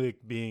Milik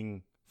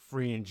being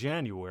free in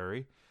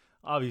January,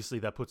 obviously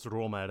that puts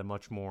Roma at a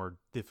much more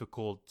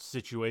difficult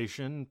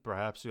situation.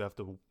 Perhaps you have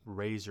to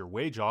raise your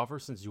wage offer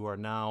since you are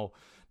now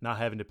not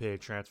having to pay a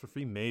transfer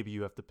fee. Maybe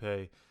you have to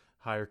pay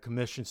higher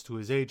commissions to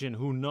his agent.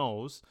 Who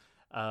knows?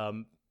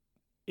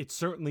 It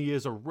certainly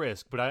is a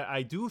risk, but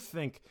I do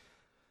think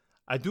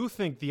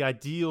the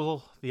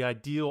ideal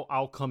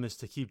outcome is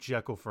to keep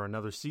Dzeko for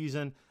another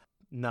season.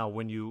 Now,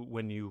 when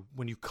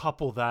you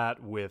couple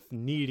that with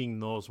needing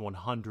those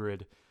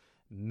 100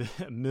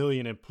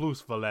 million in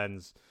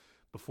plusvalens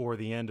before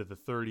the end of the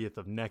 30th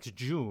of next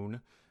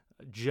June,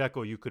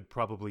 Dzeko you could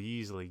probably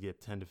easily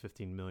get 10 to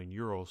 15 million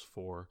euros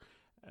for.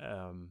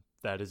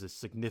 That is a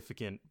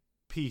significant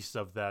piece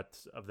of that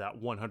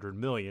 100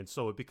 million,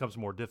 so it becomes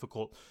more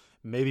difficult.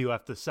 Maybe you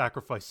have to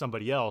sacrifice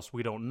somebody else,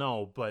 we don't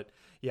know, but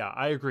yeah,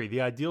 I agree.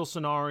 The ideal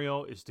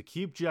scenario is to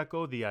keep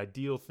Dzeko. The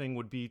ideal thing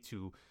would be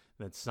to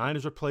then sign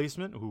his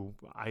replacement, who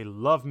I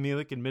love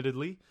Milik,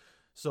 admittedly,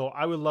 so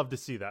I would love to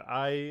see that.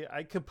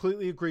 I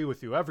completely agree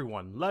with you.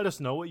 Everyone, let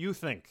us know what you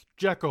think.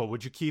 Dzeko,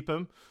 would you keep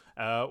him,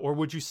 or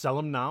would you sell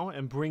him now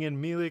and bring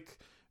in Milik?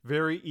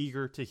 Very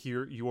eager to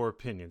hear your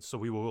opinions. So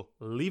we will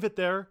leave it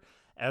there.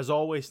 As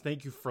always,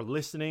 thank you for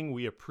listening.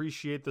 We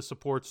appreciate the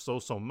support so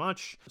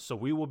much. So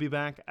we will be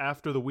back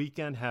after the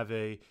weekend. Have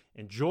a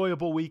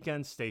enjoyable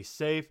weekend. Stay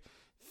safe.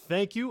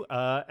 Thank you.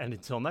 And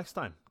until next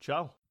time.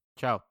 Ciao.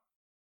 Ciao.